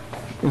have,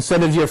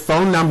 instead of your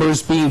phone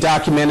numbers being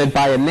documented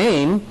by a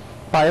name,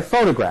 by a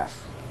photograph?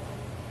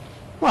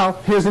 well,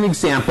 here's an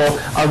example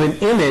of an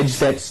image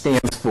that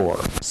stands for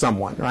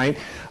someone, right?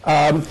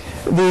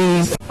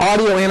 These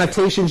audio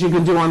annotations you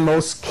can do on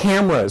most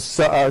cameras,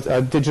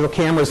 digital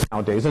cameras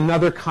nowadays,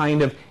 another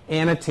kind of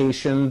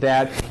annotation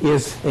that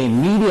is a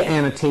media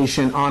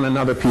annotation on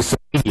another piece of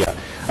media.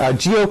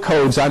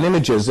 Geocodes on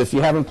images. If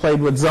you haven't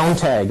played with zone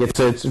tag,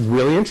 it's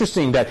really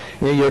interesting that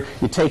you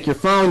take your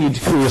phone, you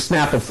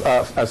snap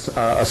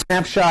a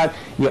snapshot,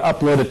 you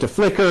upload it to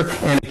Flickr,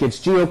 and it gets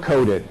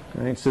geocoded.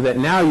 Right? So that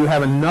now you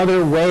have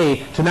another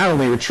way to not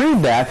only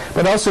retrieve that,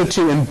 but also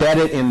to embed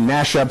it in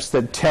mashups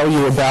that tell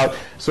you about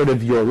sort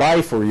of your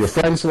life or your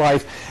friend's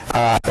life,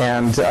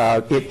 and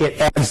it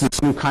adds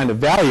this new kind of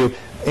value.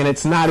 And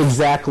it's not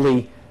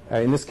exactly,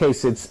 in this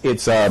case,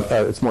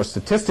 it's more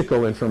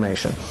statistical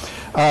information.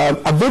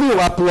 A video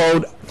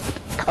upload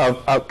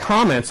of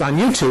comments on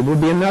YouTube would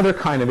be another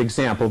kind of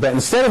example, that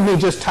instead of me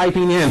just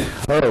typing in,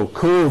 oh,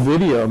 cool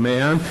video,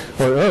 man,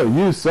 or oh,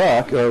 you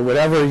suck, or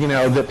whatever,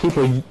 that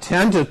people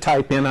tend to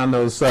type in on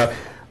those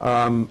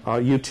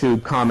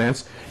YouTube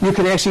comments, you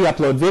can actually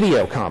upload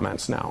video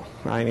comments now,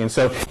 right? And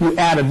so you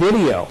add a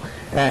video,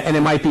 and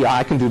it might be,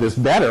 I can do this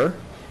better,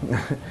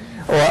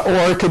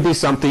 or it could be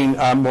something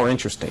more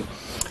interesting.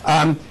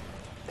 And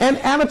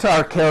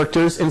avatar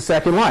characters in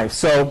Second Life.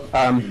 So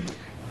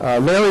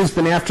Larry's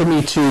been after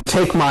me to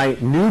take my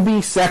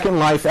newbie Second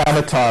Life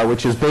avatar,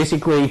 which is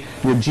basically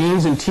your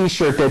jeans and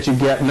T-shirt that you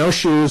get, no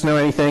shoes, no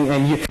anything,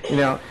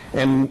 and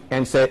and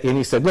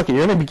he said, look,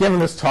 you're going to be giving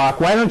this talk.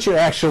 Why don't you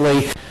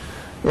actually,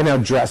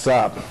 dress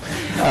up?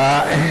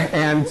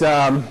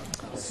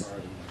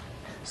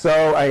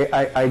 So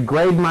I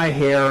grayed my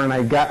hair, and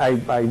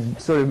I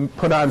sort of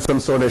put on some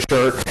sort of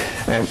shirt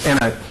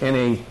and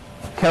a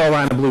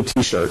Carolina blue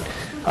T-shirt.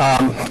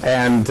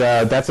 And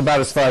that's about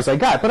as far as I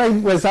got. But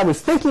as I was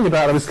thinking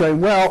about it, I was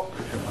going, well,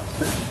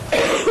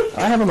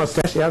 I have a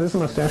mustache. Yeah, there's a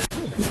mustache.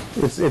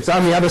 It's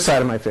on the other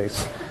side of my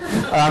face.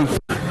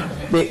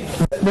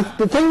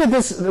 The thing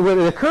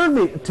that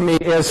occurred to me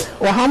is,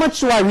 well, how much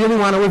do I really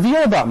want to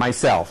reveal about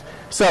myself?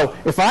 So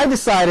if I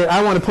decided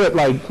I want to put,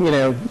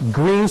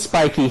 green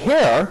spiky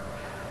hair,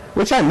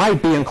 which I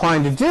might be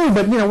inclined to do,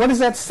 but, what does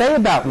that say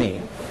about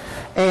me?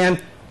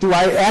 And do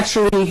I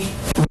actually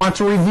want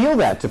to reveal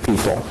that to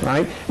people,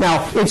 right?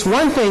 Now, it's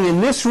one thing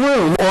in this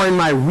room or in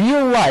my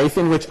real life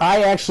in which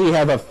I actually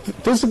have a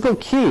physical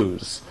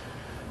cues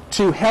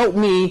to help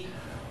me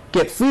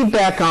get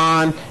feedback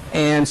on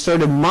and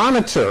sort of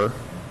monitor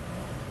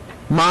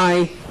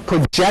my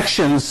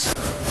projections.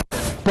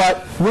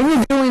 But when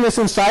you're doing this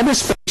in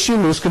cyberspace, you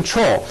lose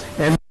control.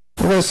 And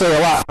I'm going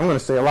to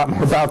say a lot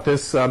more about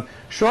this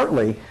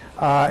shortly.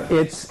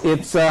 It's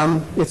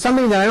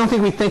something that I don't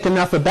think we think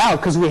enough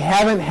about because we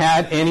haven't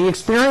had any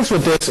experience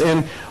with this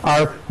in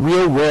our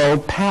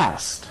real-world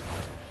past.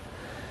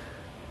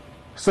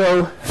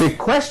 So the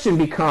question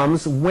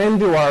becomes, when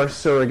do our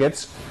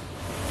surrogates,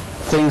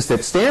 things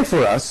that stand for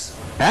us,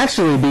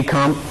 actually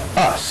become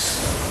us?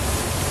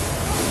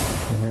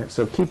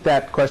 So keep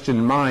that question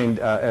in mind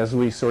as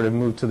we sort of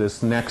move to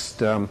this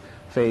next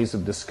phase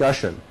of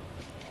discussion.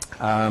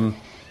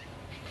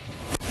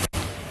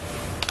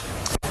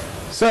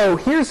 So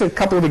here's a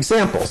couple of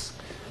examples.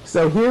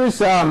 So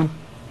here's an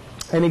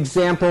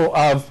example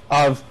of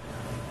a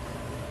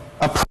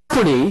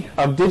property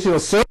of digital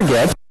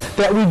surrogate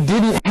that we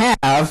didn't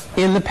have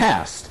in the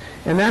past.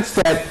 And that's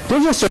that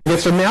digital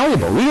surrogates are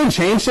malleable. We can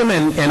change them,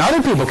 and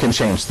other people can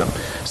change them.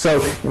 So,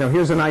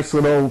 here's a nice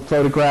little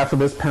photograph of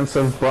this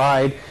pensive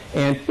bride,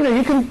 and,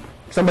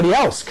 somebody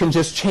else can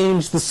just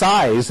change the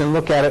size and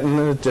look at it in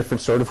a different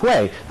sort of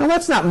way. Now,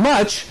 that's not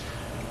much,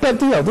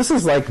 but, this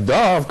is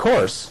of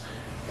course.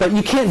 But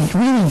you can't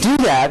really do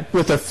that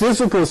with a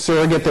physical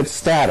surrogate that's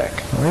static.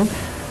 Right?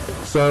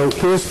 So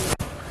here's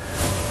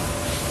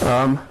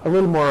a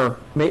little more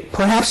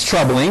perhaps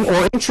troubling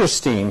or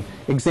interesting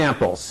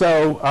example.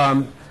 So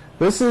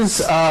this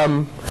is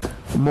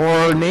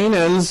more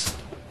Nanan's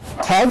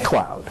tag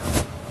cloud.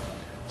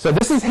 So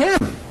this is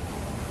him.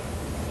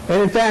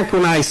 And in fact,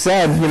 when I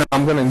said,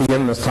 I'm going to be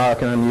giving this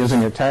talk and I'm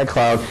using your tag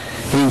cloud,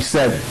 he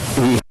said,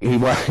 he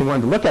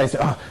wanted to look at it and say,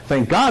 oh,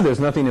 thank God there's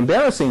nothing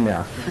embarrassing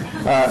there.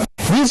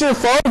 These are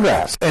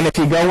photographs, and if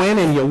you go in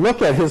and you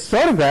look at his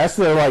photographs,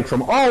 they're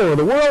from all over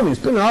the world. He's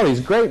been in all these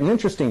great and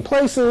interesting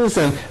places,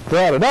 and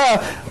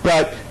da-da-da.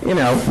 But,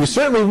 you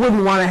certainly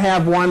wouldn't want to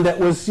have one that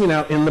was,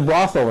 in the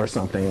brothel or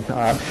something.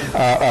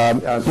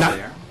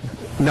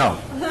 No.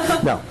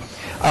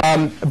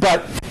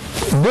 But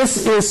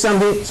this is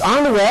something, it's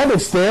on the web,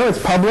 it's there,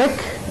 it's public,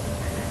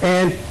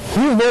 and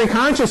he's very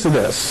conscious of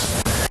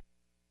this.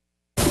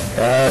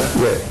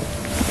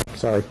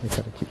 Sorry, I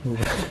gotta keep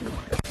moving.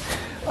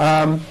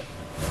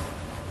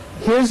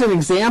 Here's an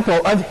example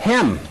of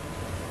him.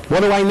 What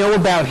do I know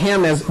about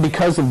him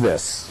because of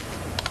this?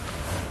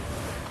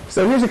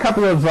 So here's a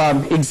couple of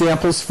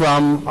examples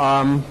from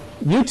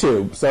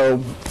YouTube. So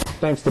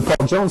thanks to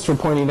Paul Jones for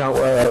pointing out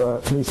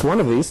at least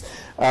one of these.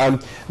 Your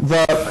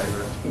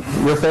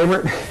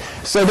favorite?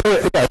 So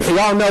you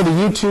all know the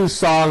U2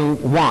 song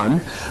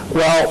One.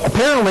 Well,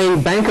 apparently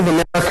Bank of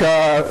America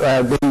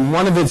America, in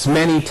one of its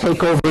many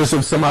takeovers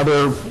of some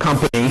other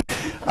company,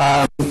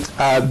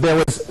 there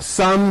was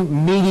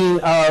some meeting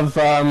of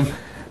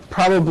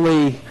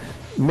probably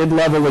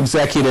mid-level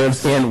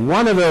executives, and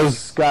one of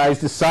those guys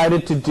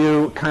decided to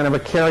do kind of a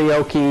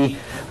karaoke,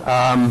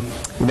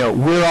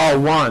 We're All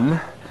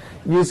One,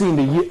 using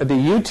the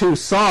U2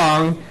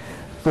 song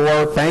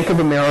for Bank of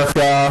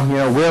America,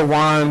 we're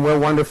one, we're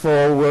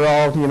wonderful, we're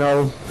all,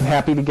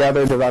 happy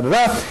together,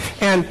 da-da-da-da,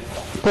 and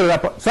put it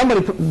up.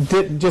 Somebody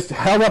just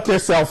held up their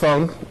cell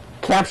phone,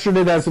 captured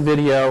it as a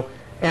video,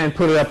 and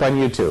put it up on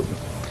YouTube.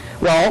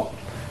 Well,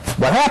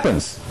 what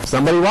happens?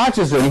 Somebody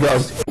watches it and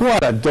goes,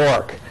 what a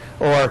dork,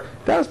 or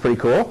that was pretty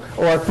cool,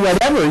 or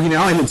whatever, and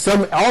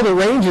all the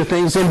range of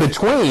things in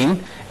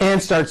between,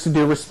 and starts to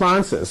do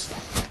responses.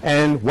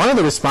 And one of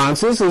the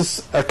responses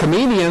is a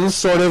comedian's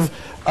sort of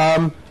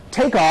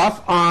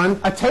takeoff on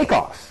a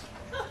takeoff.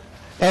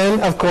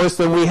 And, of course,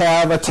 then we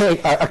have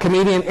a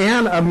comedian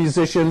and a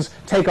musician's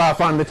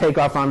takeoff on the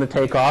takeoff on the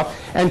takeoff,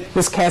 and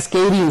this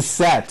cascading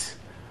set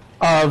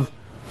of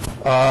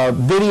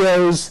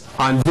videos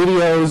on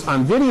videos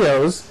on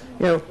videos.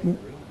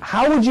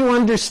 How would you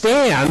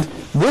understand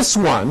this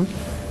one?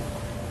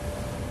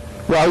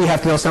 Well, you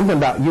have to know something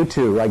about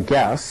U2, I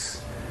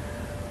guess,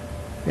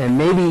 and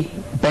maybe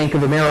Bank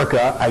of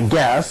America, I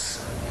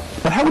guess.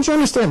 But how would you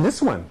understand this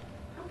one?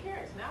 Who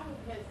cares? Now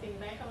we've seen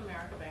Bank of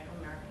America, Bank of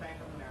America, Bank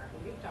of America.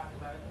 We've talked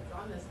about it. It's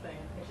on this thing.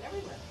 It's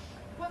everywhere.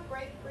 What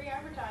great free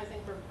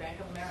advertising for Bank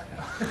of America.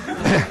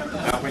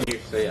 Not when you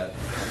say it.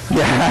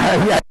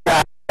 Yeah.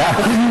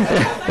 I'm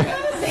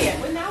going to see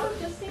it. But now we've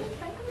just seen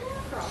Bank of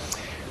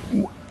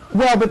America.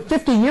 Well, but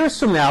 50 years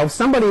from now, if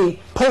somebody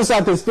pulls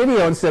out this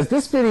video and says,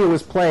 this video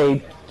was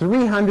played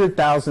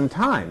 300,000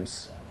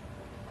 times.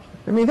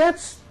 I mean,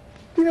 that's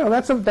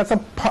a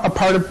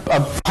part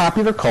of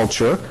popular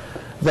culture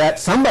that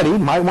somebody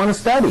might want to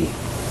study.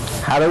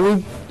 How do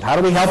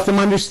we help them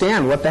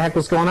understand what the heck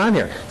was going on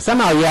here?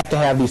 Somehow you have to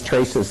have these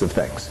traces of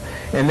things.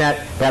 And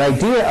that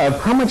idea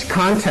of how much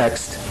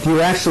context do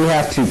you actually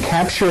have to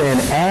capture and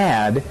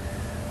add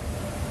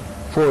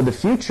for the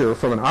future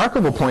from an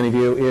archival point of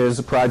view is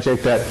a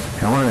project that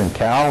Helen and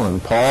Cal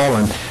and Paul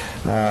and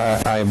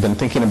I have been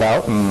thinking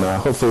about, and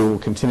hopefully we'll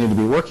continue to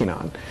be working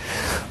on.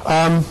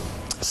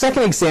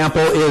 Second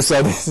example is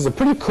this is a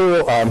pretty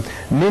cool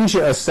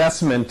ninja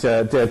assessment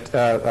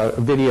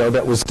video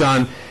that was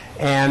done,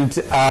 and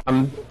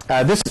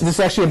this is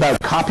actually about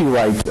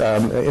copyright,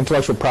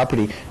 intellectual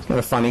property. It's kind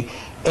of funny.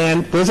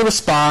 And there's a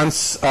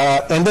response,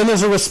 and then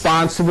there's a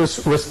response to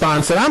this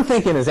response that I'm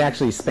thinking is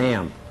actually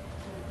spam.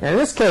 And in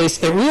this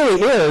case, it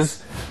really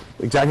is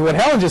exactly what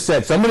Helen just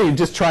said. Somebody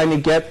just trying to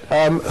get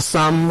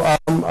some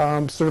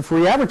sort of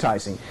free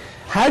advertising.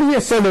 How do you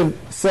sort of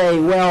say,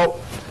 well,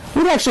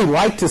 we'd actually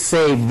like to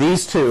save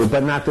these two,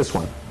 but not this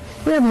one?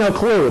 We have no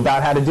clue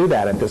about how to do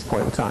that at this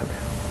point in time.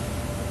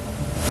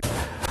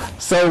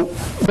 So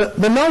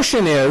the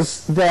notion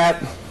is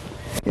that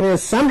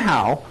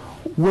somehow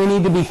we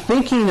need to be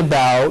thinking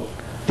about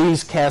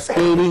these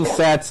cascading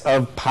sets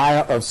of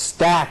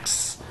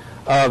stacks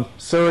of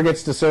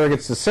surrogates to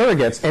surrogates to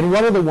surrogates, and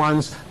what are the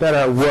ones that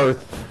are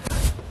worth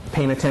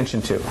paying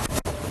attention to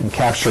and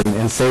capturing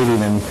and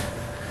saving. And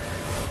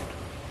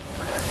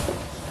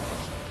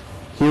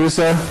here's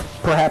a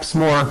perhaps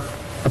more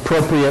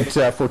appropriate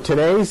for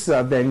today's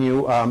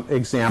venue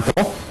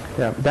example.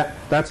 Yeah,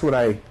 that's what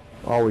I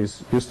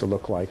always used to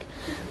look like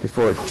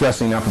before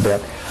dressing up a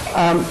bit.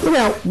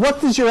 What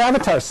does your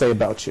avatar say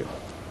about you?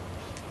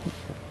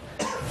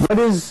 What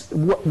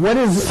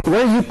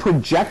are you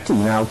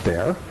projecting out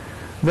there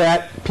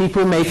that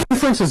people make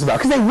inferences about?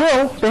 Because they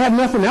will. They have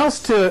nothing else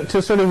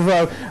to sort of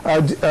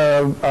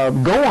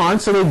go on,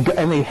 so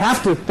they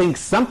have to think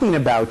something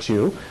about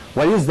you.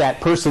 What is that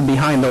person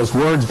behind those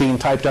words being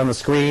typed on the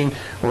screen,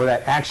 or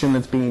that action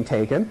that's being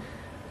taken?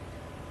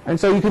 And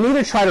so you can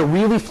either try to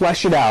really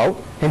flesh it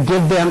out and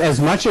give them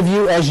as much of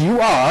you as you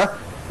are,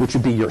 which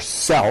would be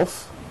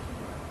yourself,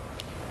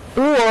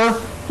 or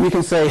you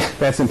can say,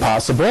 that's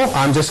impossible.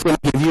 I'm just going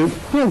to give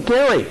you,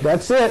 Gary,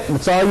 that's it.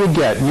 That's all you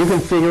get. You can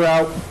figure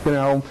out,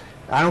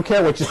 I don't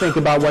care what you think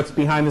about what's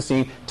behind the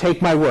scene.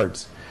 Take my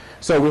words.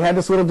 So we had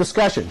this little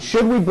discussion.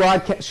 Should we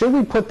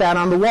put that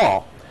on the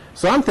wall?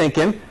 So I'm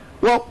thinking,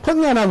 well,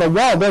 putting that on the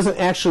wall doesn't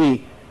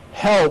actually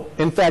help.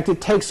 In fact,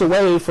 it takes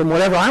away from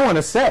whatever I want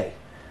to say.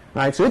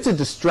 Right? So it's a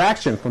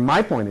distraction from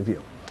my point of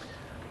view.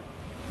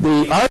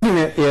 The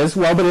argument is,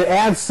 well, but it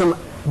adds some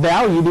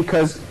value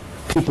because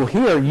people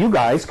here, you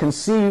guys, can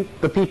see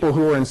the people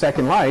who are in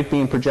Second Life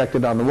being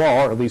projected on the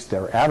wall, or at least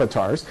their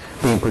avatars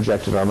being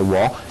projected on the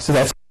wall. So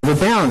that's the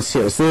balance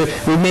here. So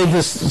we made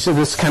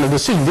this kind of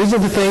decision. These are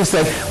the things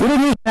that we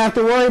didn't even have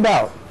to worry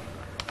about.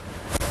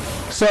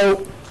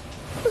 So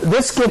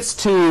this gets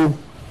to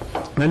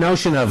the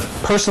notion of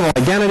personal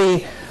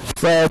identity.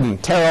 Fred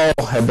and Terrell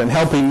have been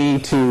helping me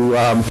to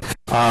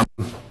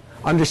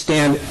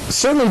understand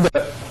certainly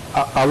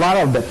a lot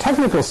of the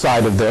technical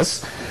side of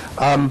this.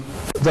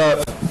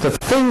 The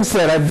things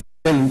that I've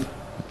been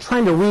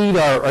trying to read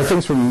are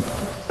things from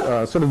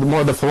sort of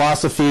the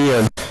philosophy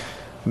and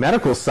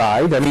medical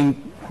side, I mean,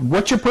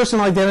 what's your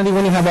personal identity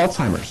when you have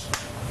Alzheimer's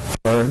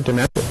or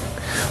dementia?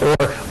 Or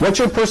what's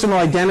your personal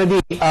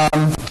identity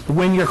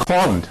when you're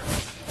cloned?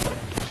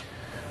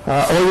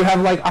 Or you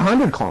have like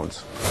 100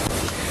 clones.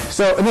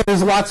 So I mean,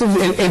 there's lots of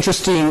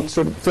interesting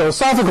sort of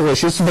philosophical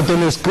issues, but then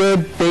there's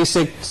good,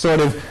 basic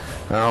sort of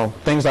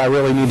things I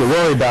really need to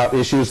worry about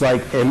issues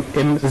like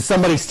is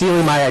somebody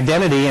stealing my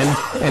identity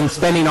and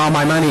spending all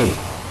my money,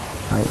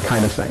 right,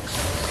 kind of things.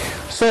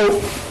 So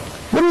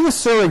what are the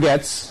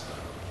surrogates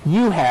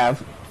you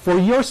have for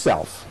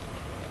yourself?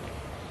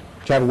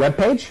 Do you have a web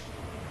page?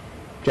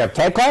 Do you have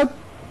Tag Cloud? Do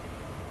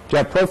you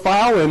have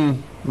profile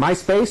in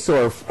MySpace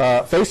or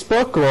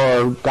Facebook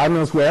or God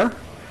knows where? Do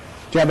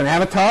you have an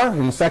avatar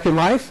in Second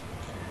Life?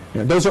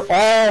 You know, those are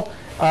all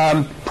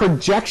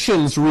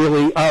projections,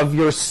 really, of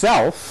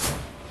yourself.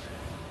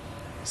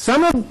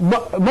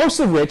 Most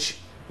of which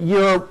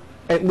you're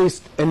at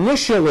least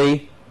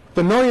initially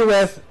familiar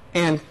with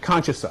and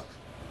conscious of.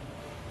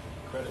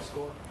 Credit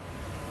score?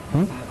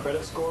 Hmm?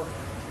 Credit score?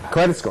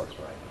 Credit score.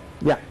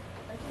 Yeah.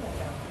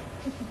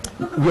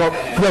 Your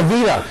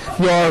Vita,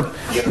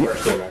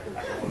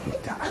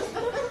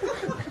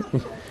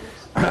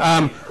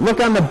 look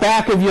on the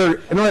back of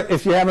your,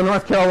 if you have a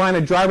North Carolina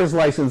driver's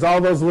license,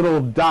 all those little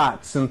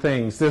dots and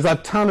things. There's a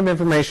ton of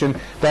information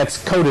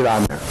that's coded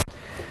on there.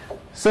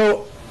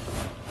 So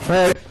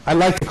I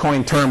like to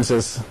coin terms,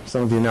 as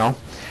some of you know.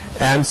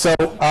 And so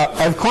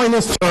I've coined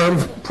this term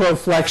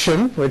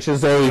Proflection, which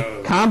is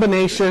a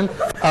combination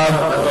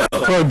of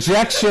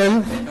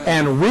projection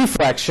and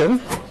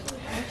reflection.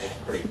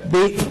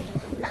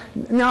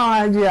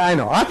 I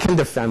know. I can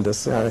defend this.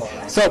 So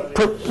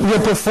your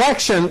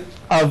Proflection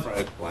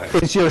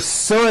is your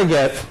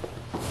surrogate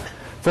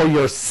for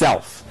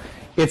yourself.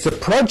 It's a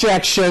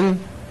projection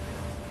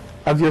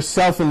of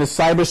yourself in the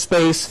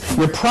cyberspace.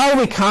 You're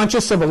probably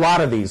conscious of a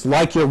lot of these,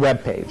 like your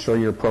web page or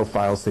your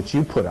profiles that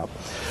you put up.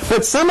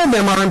 But some of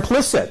them are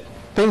implicit.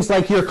 Things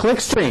like your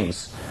click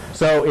streams.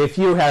 So if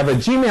you have a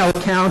Gmail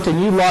account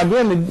and you log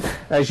in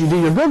as you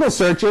do your Google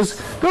searches,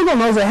 Google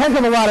knows a heck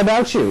of a lot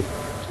about you.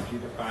 Could you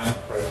define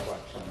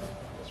Proflection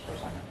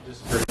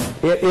just for a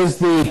second? It is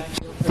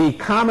the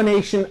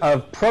combination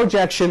of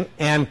projection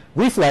and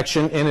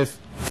reflection, and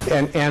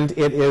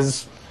it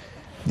is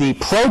the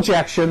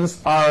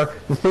projections are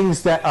the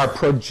things that are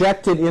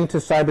projected into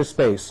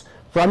cyberspace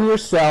from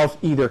yourself,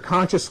 either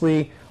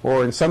consciously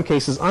or in some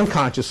cases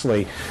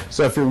unconsciously.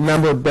 So if you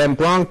remember Ben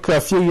Blanc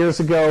a few years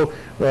ago,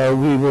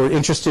 we were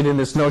interested in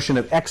this notion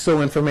of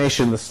exo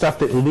information, the stuff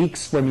that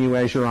leaks from you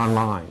as you're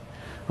online.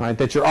 Right,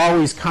 that you're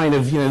always kind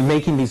of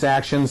making these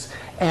actions,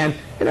 and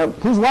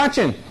who's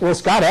watching? Well,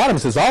 Scott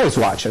Adams is always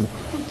watching.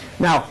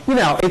 Now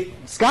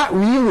Scott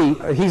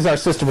really, he's our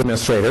system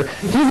administrator.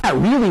 He's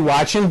not really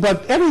watching,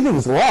 but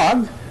everything's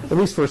logged, at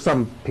least for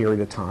some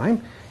period of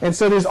time. And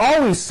so there's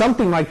always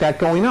something like that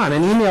going on.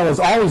 An email is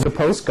always a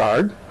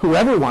postcard.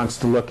 Whoever wants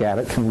to look at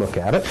it can look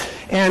at it.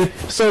 And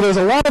so there's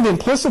a lot of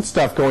implicit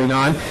stuff going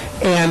on,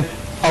 and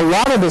a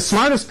lot of the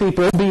smartest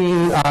people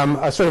being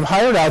sort of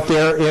hired out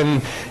there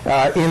in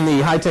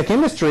the high-tech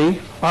industry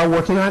are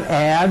working on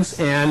ads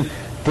and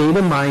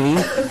data mining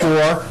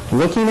for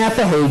looking at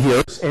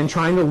behaviors and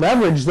trying to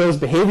leverage those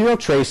behavioral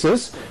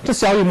traces to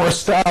sell you more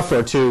stuff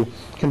or to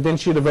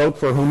convince you to vote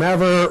for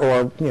whomever,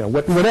 or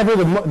whatever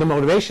the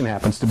motivation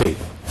happens to be.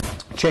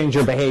 Change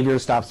your behavior,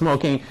 stop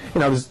smoking.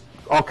 There's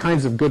all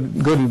kinds of good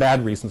and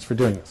bad reasons for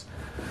doing this.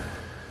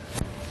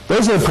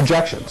 Those are the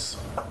projections,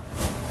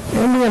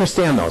 and we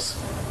understand those.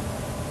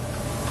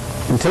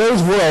 In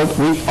today's world,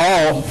 we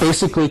all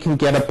basically can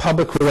get a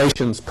public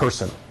relations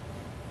person.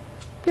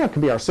 It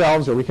can be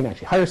ourselves, or we can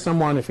actually hire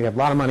someone if we have a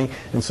lot of money,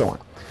 and so on.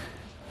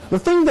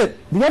 The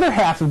other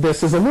half of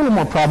this is a little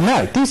more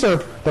problematic. These are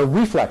the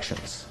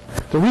reflections.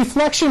 The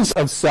reflections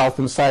of self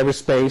in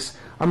cyberspace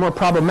are more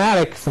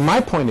problematic from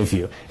my point of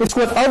view. It's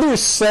what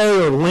others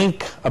say or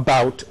link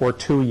about or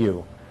to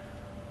you.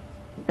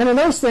 And in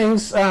those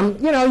things,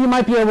 you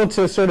might be able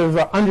to sort of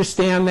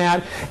understand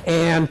that,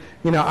 and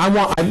I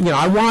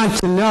want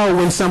to know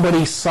when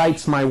somebody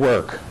cites my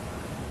work.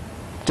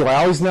 Do I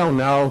always know?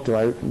 No. Do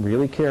I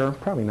really care?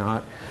 Probably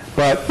not.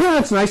 But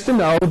it's nice to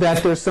know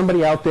that there's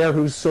somebody out there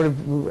who's sort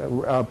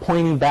of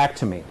pointing back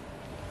to me.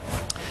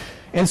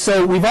 And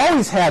so we've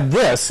always had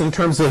this in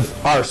terms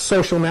of our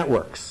social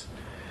networks.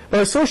 But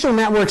our social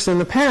networks in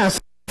the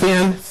past have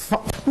been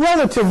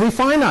relatively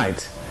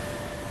finite.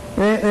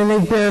 And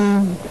they've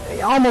been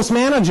almost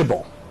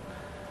manageable.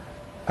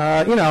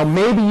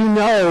 Maybe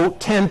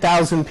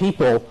 10,000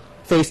 people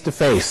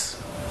face-to-face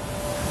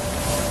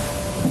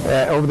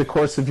over the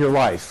course of your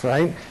life,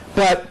 right?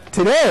 But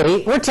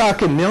today, we're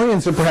talking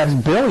millions or perhaps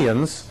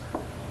billions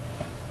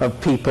of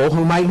people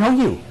who might know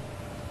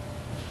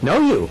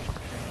you.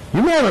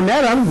 You never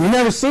met them, you've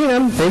never seen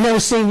them, they've never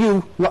seen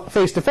you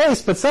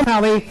face-to-face, but somehow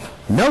they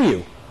know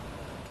you.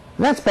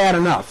 And that's bad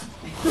enough.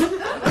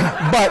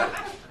 But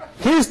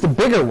here's the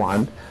bigger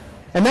one,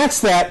 and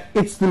that's that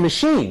it's the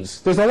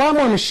machines. There's a lot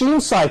more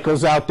machine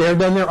cycles out there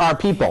than there are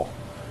people.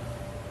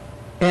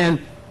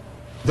 And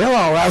they're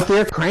all out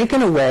there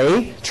cranking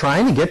away,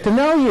 trying to get to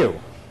know you.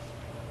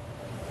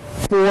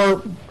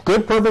 for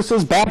good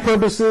purposes, bad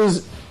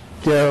purposes,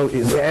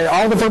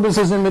 all the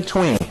purposes in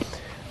between.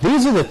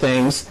 These are the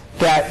things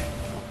that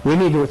we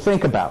need to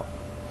think about,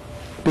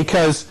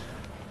 because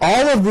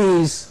all of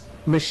these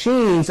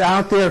machines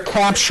out there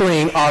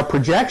capturing our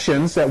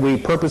projections that we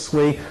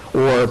purposely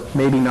or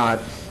maybe not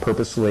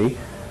purposely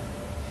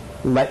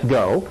let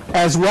go,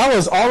 as well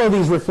as all of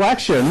these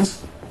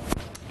reflections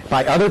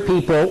by other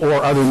people or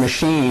other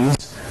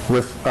machines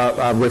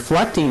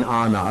reflecting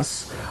on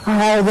us,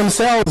 are all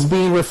themselves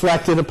being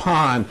reflected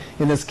upon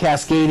in this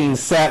cascading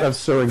set of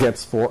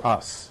surrogates for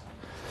us.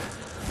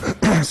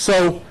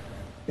 So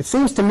it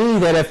seems to me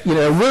that if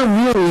we're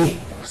really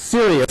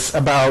serious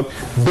about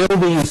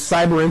building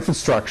cyber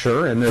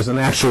infrastructure, and there's an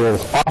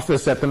actual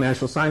office at the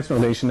National Science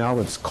Foundation now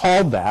that's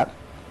called that,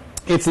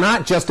 it's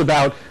not just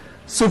about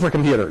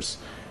supercomputers.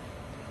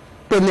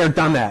 Been there,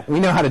 done that.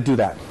 We know how to do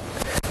that.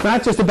 It's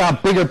not just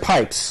about bigger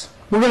pipes.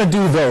 We're going to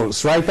do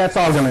those, right? That's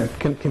all going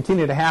to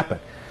continue to happen.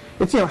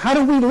 It's, how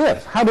do we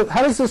live? How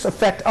does this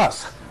affect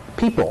us,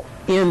 people,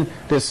 in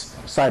this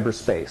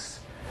cyberspace?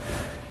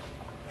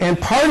 And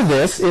part of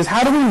this is,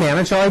 how do we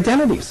manage our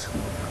identities?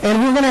 And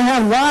we're going to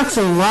have lots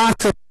and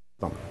lots of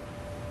them.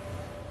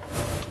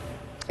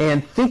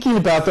 And thinking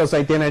about those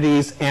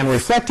identities and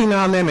reflecting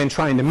on them and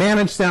trying to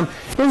manage them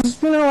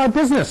is, our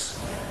business.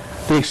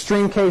 The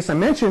extreme case I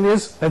mentioned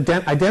is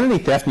identity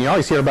theft, and you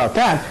always hear about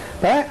that,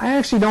 but I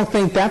actually don't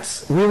think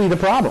that's really the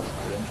problem.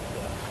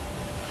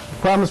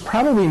 The problem is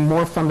probably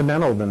more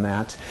fundamental than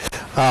that.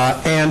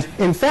 And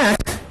in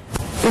fact,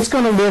 it's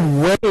going to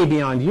live way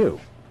beyond you.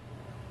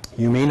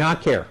 You may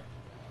not care.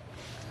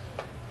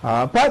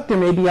 But there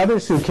may be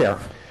others who care.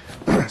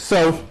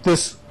 So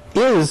this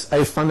is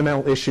a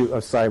fundamental issue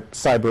of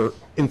cyber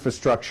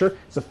infrastructure.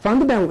 It's a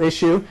fundamental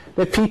issue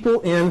that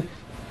people in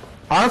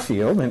our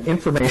field, in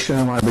information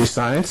and library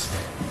science,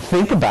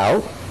 think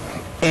about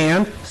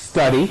and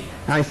study,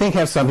 and I think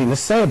have something to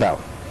say about.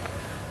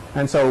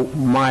 And so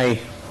my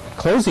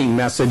closing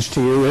message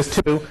to you is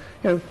to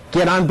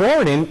get on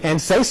board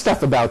and say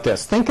stuff about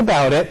this. Think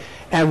about it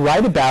and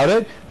write about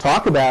it,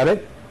 talk about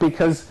it,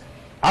 because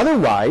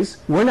otherwise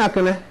we're not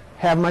going to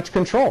have much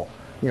control.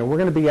 We're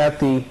going to be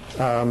at the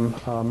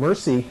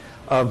mercy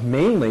of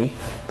mainly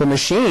the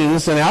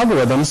machines and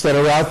algorithms that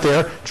are out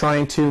there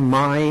trying to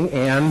mine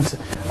and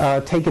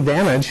take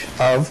advantage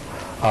of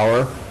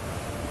our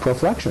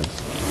proflections.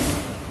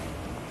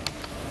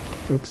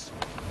 Oops.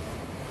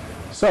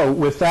 So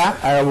with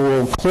that, I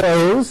will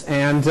close,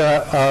 and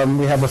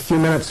we have a few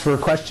minutes for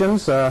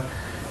questions. And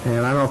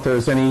I don't know if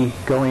there's any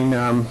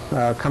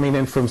coming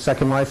in from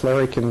Second Life.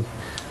 Larry can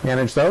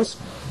manage those.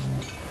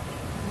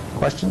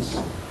 Questions?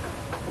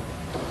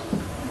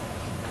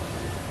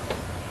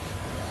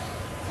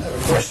 I have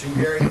a question,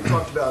 Gary. You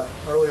talked about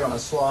earlier on a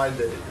slide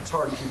that it's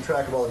hard to keep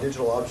track of all the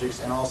digital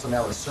objects and also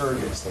now the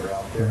surrogates that are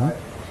out there.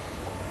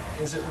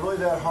 Mm-hmm. Is it really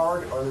that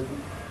hard? Are there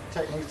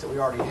techniques that we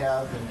already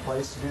have in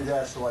place to do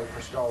that? So like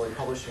for scholarly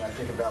publishing, I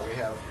think about we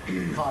have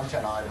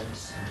content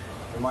items.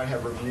 We might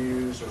have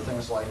reviews or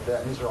things like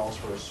that. And these are all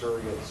sort of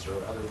surrogates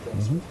or other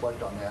things that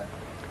reflect on that.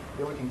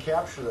 Then we can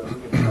capture those.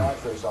 We can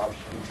track those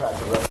objects. We can track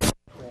the reference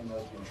between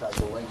those. We can track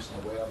the links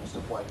in the web and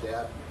stuff like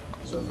that.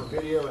 So for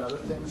video and other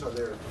things, are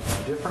there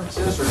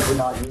differences, or do we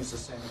not use the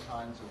same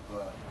kinds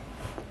of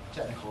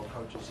technical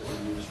approaches that we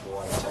use for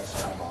like text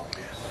time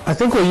objects? I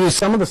think we'll use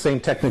some of the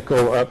same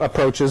technical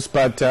approaches,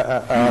 but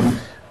they're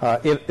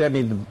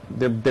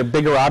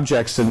bigger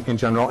objects in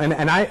general,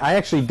 and I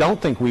actually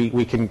don't think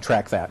we can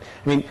track that.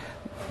 I mean,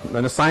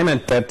 an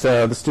assignment that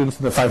the students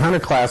in the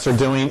 500 class are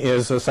doing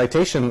is a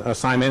citation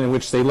assignment in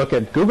which they look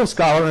at Google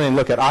Scholar and they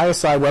look at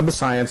ISI Web of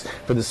Science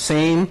for the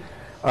same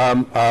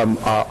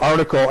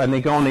article, and they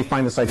go and they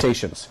find the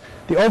citations.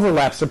 The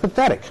overlaps are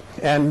pathetic,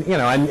 and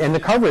and the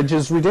coverage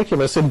is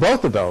ridiculous in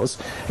both of those.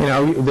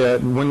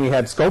 When we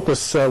had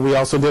Scopus, we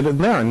also did it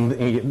there, and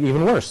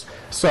even worse.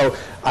 So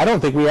I don't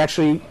think we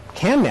actually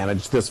can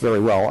manage this very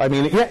well. I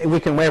mean, yeah,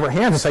 we can wave our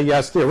hands and say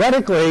yes,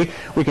 theoretically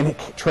we can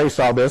trace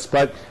all this,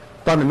 but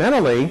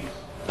fundamentally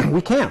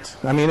we can't.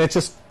 I mean, it's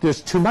just there's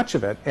too much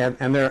of it,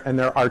 and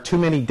there are too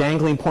many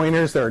dangling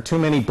pointers. There are too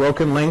many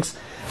broken links,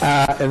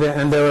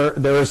 and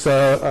there's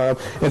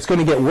it's going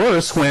to get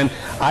worse when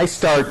I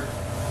start.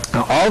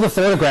 All the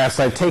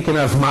photographs I've taken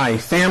of my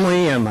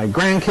family and my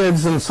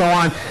grandkids and so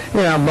on,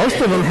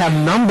 most of them have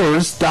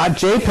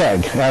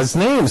numbers.jpg as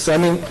names. I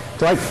mean,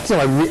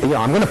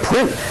 I'm going to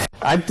print.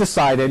 I've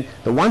decided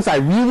the ones I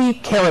really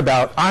care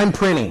about, I'm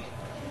printing.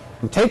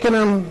 I'm taking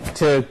them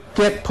to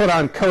get put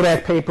on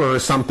Kodak paper or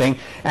something,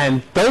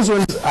 and those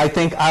ones I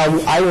think I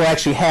will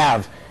actually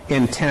have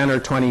in 10 or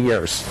 20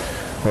 years,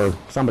 or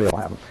somebody will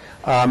have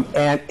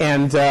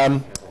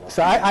them.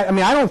 So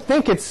I don't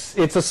think it's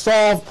a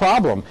solved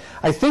problem.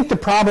 I think the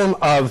problem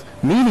of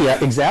media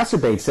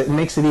exacerbates it and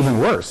makes it even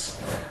worse.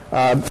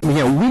 We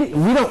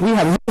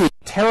have really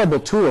terrible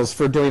tools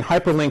for doing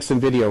hyperlinks in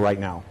video right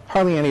now,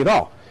 hardly any at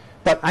all.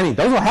 But I mean,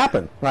 those will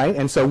happen, right?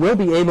 And so we'll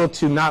be able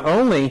to not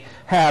only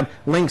have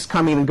links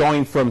coming and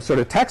going from sort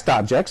of text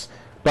objects,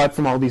 but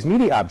from all these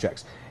media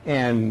objects.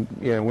 And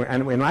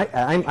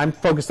I'm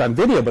focused on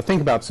video, but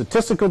think about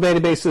statistical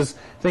databases,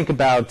 think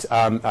about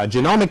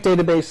genomic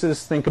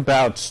databases, think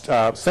about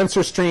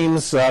sensor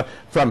streams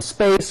from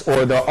space,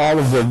 or all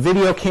of the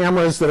video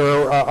cameras that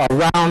are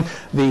around,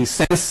 the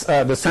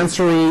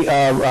sensory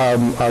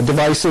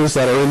devices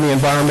that are in the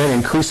environment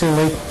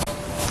increasingly.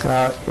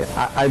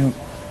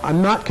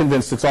 I'm not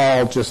convinced it's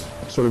all just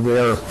sort of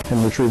there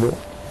and retrieval.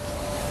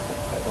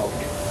 Well,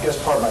 I guess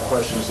part of my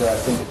question is that I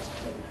think it's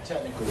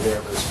technically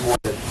there, but it's more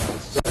that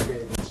it's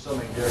segregated into so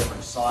many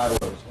different silos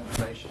of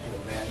information people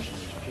manage in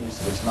each piece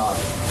that it's not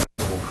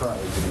possible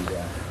currently to do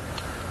that.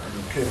 And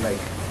you could make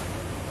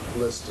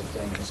lists of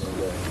things and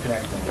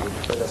connect them, but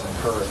that doesn't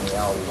occur in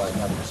reality right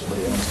now because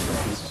somebody owns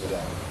different pieces of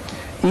that.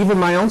 Even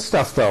my own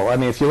stuff, though. I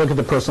mean, if you look at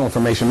the personal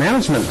information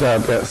management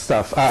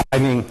stuff, I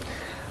mean,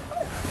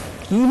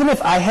 even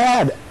if I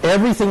had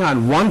everything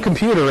on one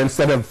computer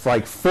instead of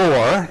like 4,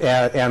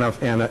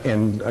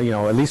 and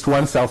at least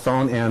one cell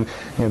phone, and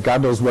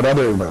God knows what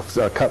other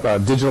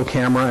digital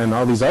camera and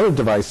all these other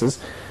devices,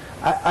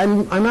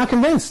 I'm not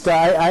convinced.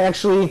 I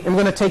actually am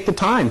going to take the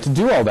time to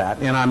do all that,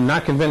 and I'm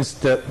not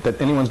convinced that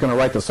anyone's going to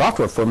write the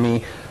software for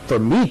me to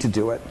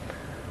do it.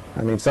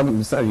 I mean,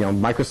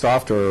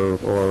 Microsoft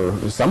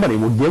or somebody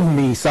will give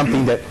me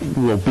something that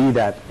will be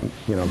that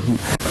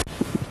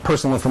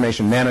personal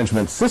information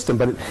management system,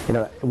 but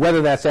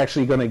whether that's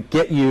actually going to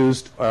get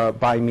used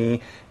by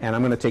me and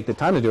I'm going to take the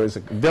time to do it is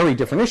a very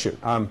different issue.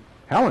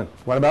 Helen,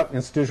 what about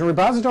institutional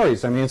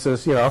repositories? I mean, it's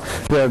just, yeah,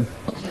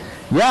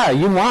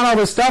 you want all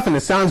this stuff and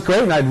it sounds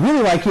great and I'd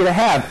really like you to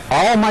have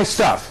all my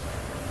stuff,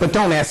 but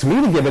don't ask me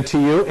to give it to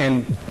you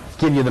and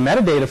give you the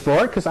metadata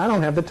for it because I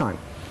don't have the time.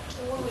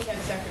 Well, when we had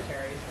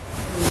secretaries,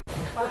 we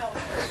filed,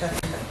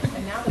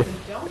 and now that we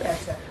don't have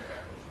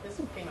secretaries,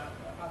 this came out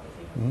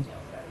obviously from the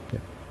jail study. Yeah.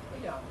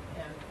 We don't,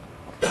 and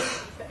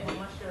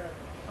unless you're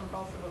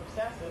compulsive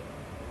obsessive,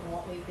 you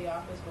won't leave the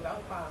office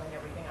without filing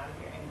everything out of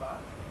your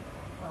inbox.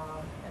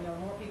 And there are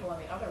more people on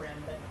the other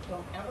end that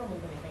don't ever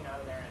move anything out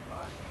of their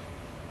inbox.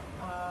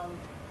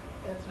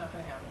 That's not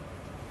going to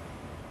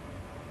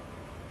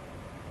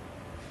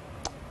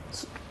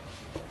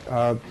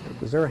happen.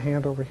 Is there a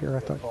hand over here, I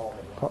thought?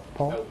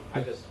 Paul? No,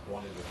 I just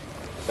wanted to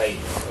say,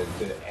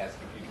 to ask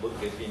if you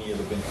looked at any of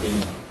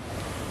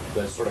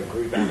the sort of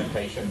group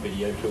annotation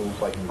video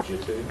tools like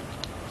Mojito,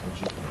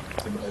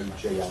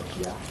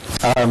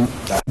 M-O-J-I-T-I.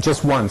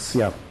 Just once,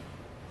 yeah.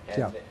 And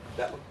Yeah.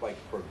 that looked like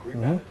for group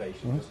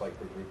annotation, just like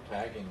for group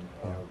tagging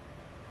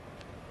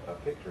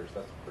pictures,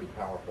 that's a pretty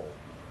powerful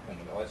thing,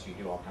 unless you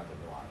do all kinds of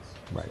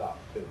nuanced stuff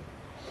too.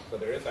 So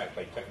there is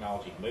actually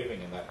technology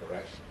moving in that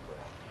direction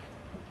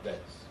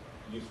that's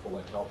useful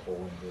and helpful,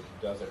 and it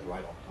does it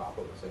right on top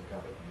of the same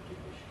kind of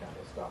YouTube-ish kind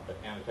of stuff, but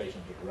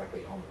annotations are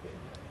directly on the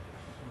video.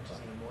 Which is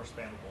even more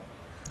spammable.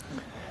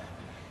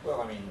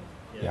 Well, I mean,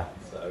 Yeah.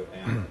 so,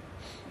 and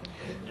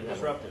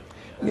Disruptive.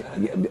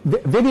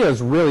 Video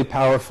is really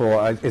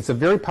powerful. It's a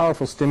very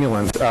powerful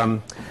stimulant.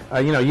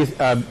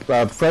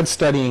 Fred's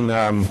studying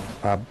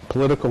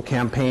political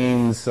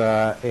campaigns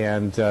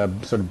and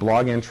sort of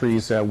blog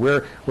entries.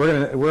 We're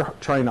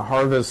trying to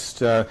harvest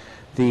the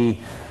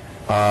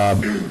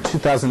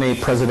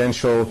 2008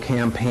 presidential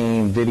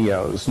campaign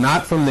videos,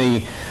 not from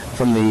the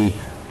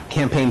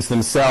campaigns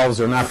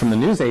themselves or not from the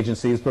news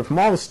agencies, but from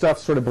all the stuff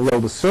sort of below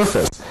the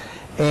surface.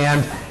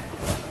 And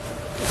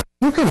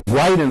you can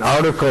write an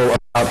article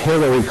about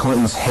Hillary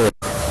Clinton's hair,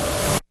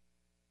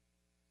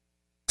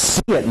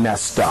 see it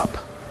messed up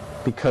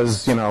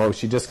because,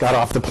 she just got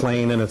off the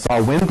plane and it's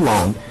all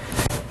windblown.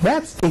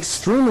 That's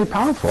extremely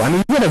powerful. I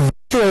mean, you get a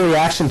visceral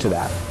reaction to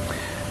that.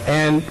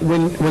 And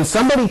when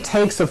somebody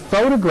takes a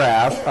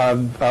photograph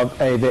of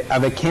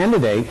a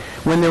candidate,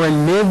 when they're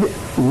in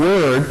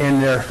mid-word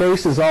and their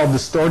face is all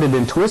distorted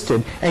and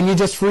twisted, and you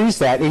just freeze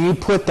that and you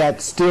put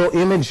that still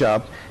image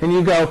up and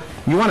you go,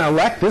 you want to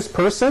elect this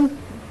person?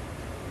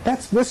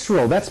 That's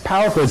visceral. That's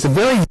powerful. It's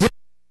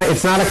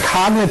it's not a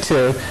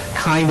cognitive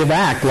kind of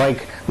act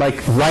like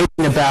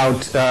writing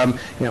about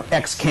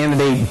X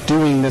candidate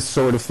doing this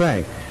sort of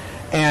thing,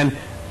 and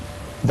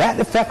that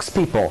affects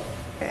people.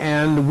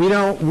 And we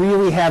don't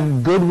really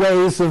have good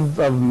ways of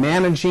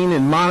managing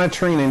and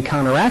monitoring and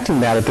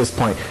counteracting that at this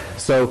point.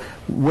 So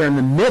we're in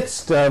the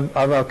midst of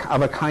a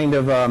kind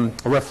of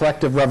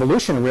reflective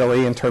revolution,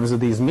 really, in terms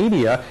of these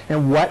media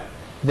and what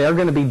they're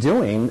going to be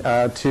doing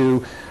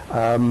to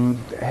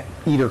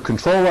either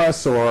control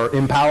us or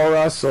empower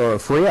us or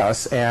free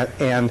us.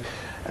 And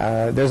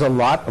there's a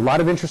lot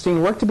of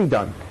interesting work to be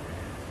done.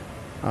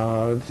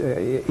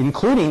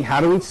 Including how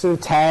do we sort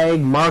of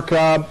tag, mark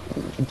up,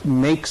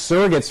 make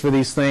surrogates for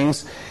these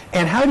things,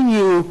 and how do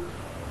you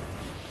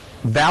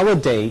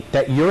validate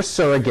that your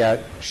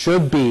surrogate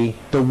should be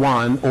the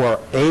one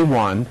or a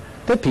one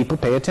that people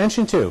pay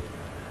attention to?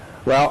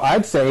 Well,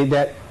 I'd say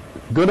that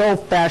good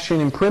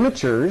old-fashioned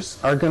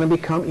imprimaturs are going to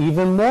become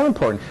even more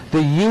important.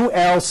 The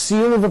UL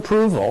seal of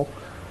approval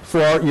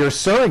for your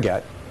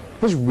surrogate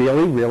is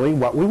really, really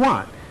what we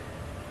want.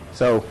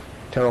 So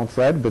Terrell and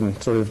Fred have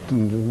been sort of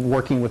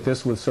working with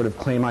this with sort of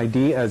Claim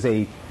ID as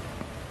a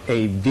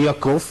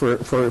vehicle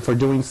for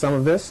doing some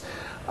of this.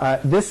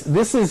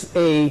 This is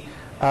a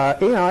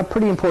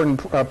pretty important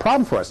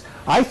problem for us.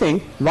 I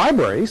think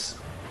libraries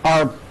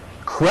are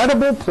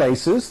credible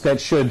places that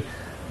should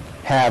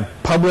have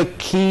public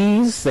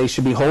keys. They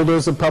should be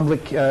holders of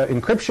public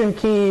encryption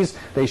keys.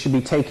 They should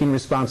be taking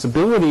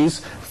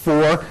responsibilities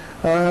for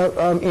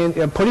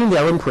putting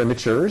their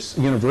imprimaturs.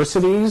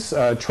 Universities,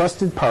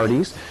 trusted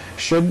parties,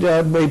 should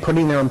be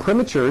putting their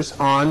imprimaturs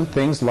on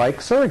things like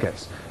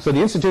surrogates. So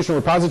the institutional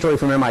repository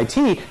from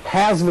MIT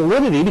has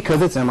validity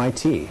because it's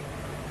MIT.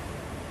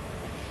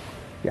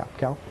 Yeah,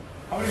 Cal?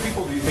 How many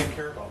people do you think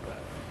care about that?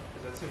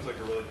 Because that seems like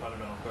a really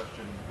fundamental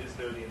question. Is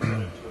there the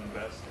incentive to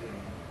invest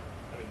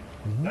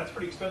in, that's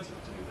pretty expensive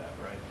to do that,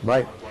 right?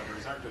 Right. A lot of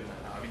libraries aren't doing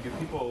that now. I mean, do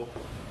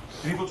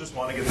people just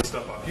want to get this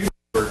stuff off YouTube,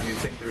 or do you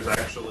think there's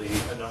actually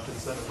enough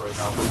incentive right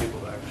now for people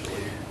to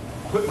actually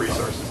put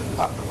resources into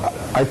something like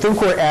that? I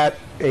think we're at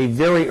a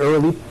very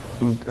early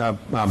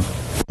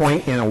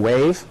point in a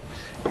wave,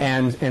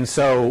 and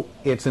so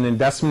it's an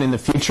investment in the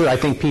future. I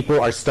think people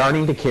are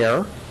starting to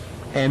care,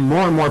 and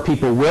more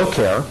people will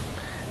care,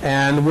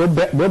 and we'll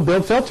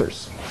build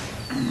filters.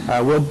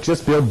 We'll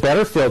just build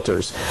better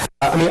filters.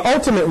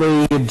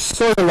 Ultimately, you'd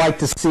sort of like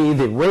to see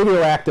the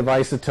radioactive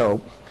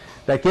isotope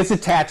that gets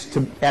attached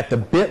at the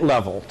bit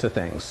level to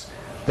things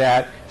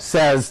that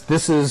says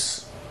this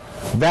is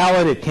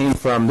valid, it came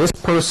from this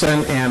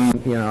person, and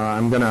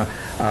I'm going to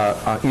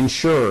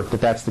ensure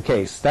that that's the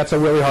case. That's a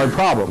really hard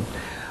problem.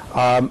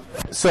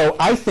 So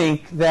I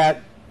think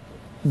that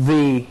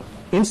the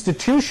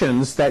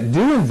institutions that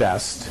do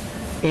invest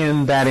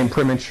in that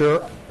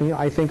imprimatur,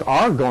 I think,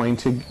 are going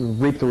to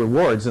reap the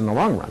rewards in the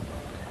long run.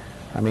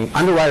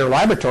 Underwriter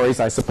laboratories,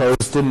 I suppose,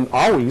 didn't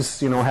always,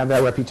 have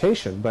that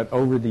reputation, but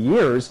over the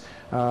years,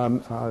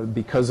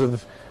 because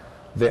of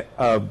the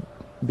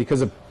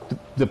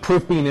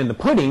proof being in the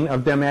pudding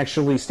of them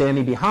actually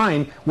standing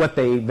behind what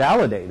they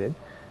validated,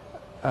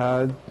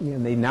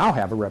 they now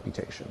have a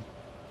reputation.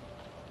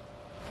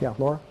 Yeah,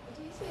 Laura?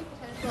 Do you see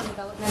potential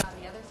development on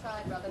the other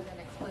side rather than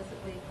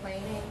explicitly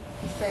claiming,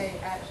 say,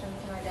 actions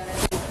and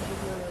identities,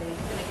 particularly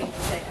limiting,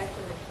 say,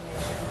 extra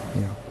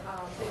information? Yeah.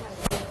 So you kind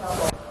of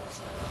trouble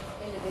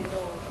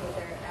individuals with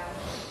their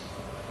actions,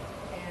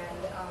 and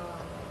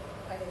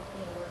I guess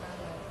work on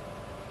the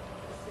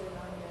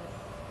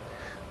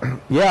pseudonymous.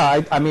 Yeah,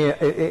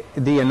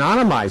 the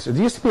anonymizer.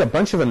 There used to be a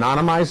bunch of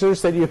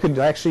anonymizers that you could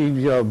actually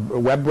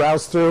web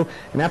browse through,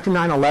 and after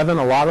 9/11,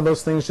 a lot of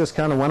those things just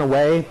kind of went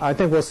away. I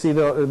think we'll see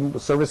the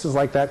services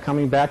like that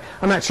coming back.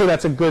 I'm not sure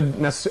that's a good.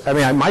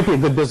 It might be a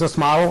good business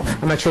model.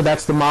 I'm not sure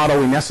that's the model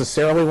we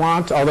necessarily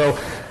want. Although,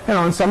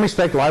 in some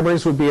respect,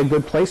 libraries would be a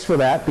good place for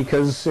that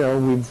because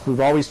we've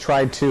always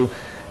tried to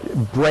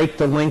break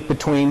the link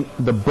between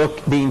the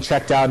book being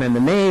checked out and the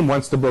name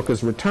once the book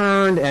is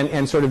returned,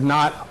 and sort of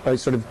not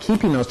sort of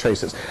keeping those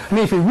traces.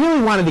 If you really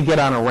wanted to get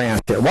on a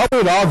rant here, what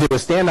we'd all do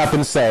is stand up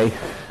and say,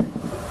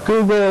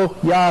 Google,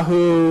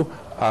 Yahoo,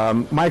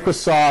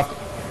 Microsoft,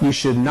 you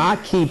should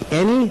not keep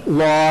any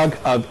log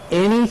of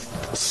any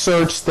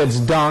search that's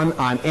done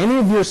on any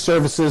of your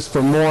services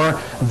for more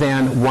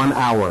than 1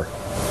 hour.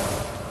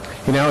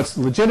 It's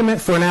legitimate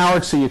for an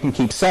hour so you can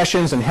keep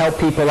sessions and help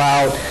people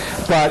out,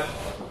 but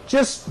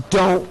just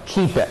don't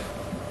keep it.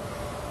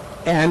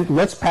 And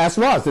let's pass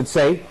laws that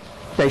say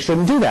they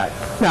shouldn't do that.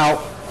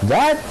 Now,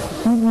 that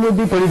would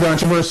be pretty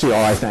controversial,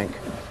 I think.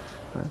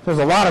 There's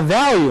a lot of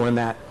value in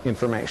that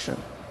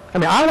information.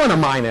 I want to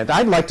mine it.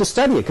 I'd like to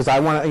study it because I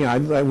want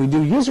to, we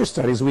do user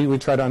studies. We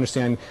try to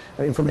understand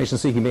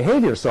information-seeking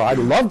behavior, so I'd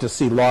love to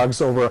see logs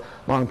over a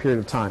long period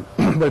of time.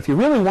 But if you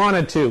really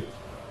wanted to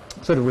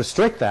sort of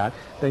restrict that,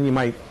 then you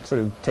might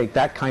sort of take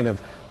that kind of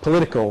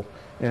political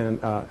and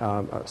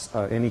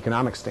an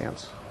economic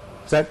stance.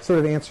 Does that sort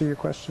of answer your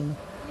question?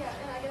 Yeah,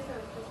 and I guess I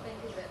was just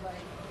thinking that,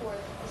 for,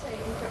 say,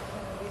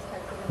 encryption and these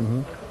types of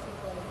instances, it seems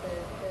like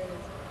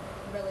there's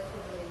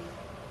relatively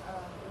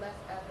less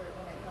effort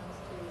when it comes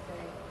to,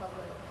 say,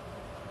 public,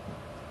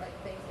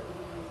 things that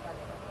would be used by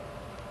the public.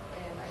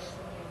 And I guess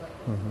it means,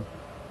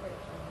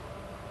 encryption.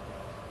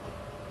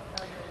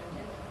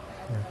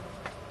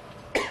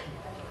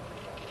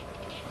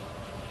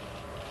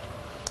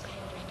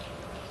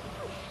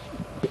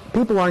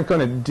 People aren't going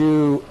to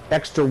do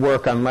extra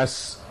work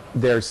unless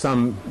there's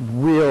some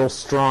real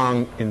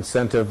strong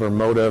incentive or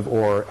motive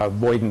or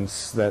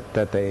avoidance that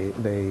they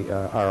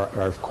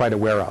are quite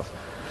aware of.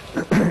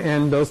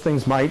 And those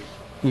things might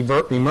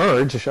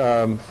emerge,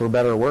 for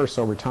better or worse,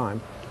 over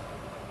time.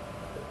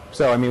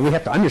 So, we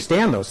have to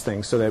understand those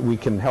things so that we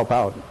can help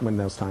out when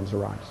those times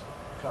arise.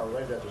 Kind of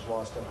related to that, there's a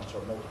lot of stuff on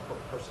sort of multiple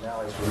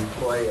personalities where you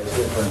play as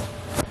different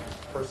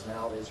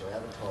personalities or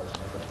avatars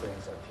and different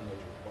things, like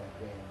teenagers playing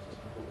games.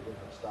 Completely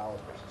different styles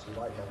versus you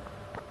might have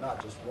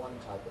not just one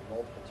type but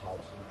multiple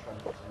types, and you're trying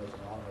to put some of those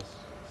anonymous,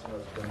 some of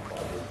those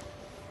identified.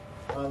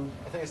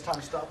 I think it's time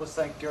to stop. Let's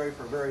thank Gary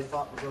for a very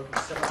thought-provoking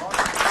seminar.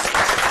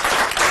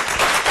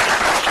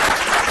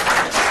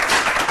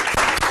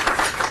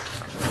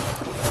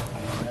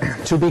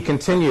 To be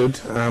continued.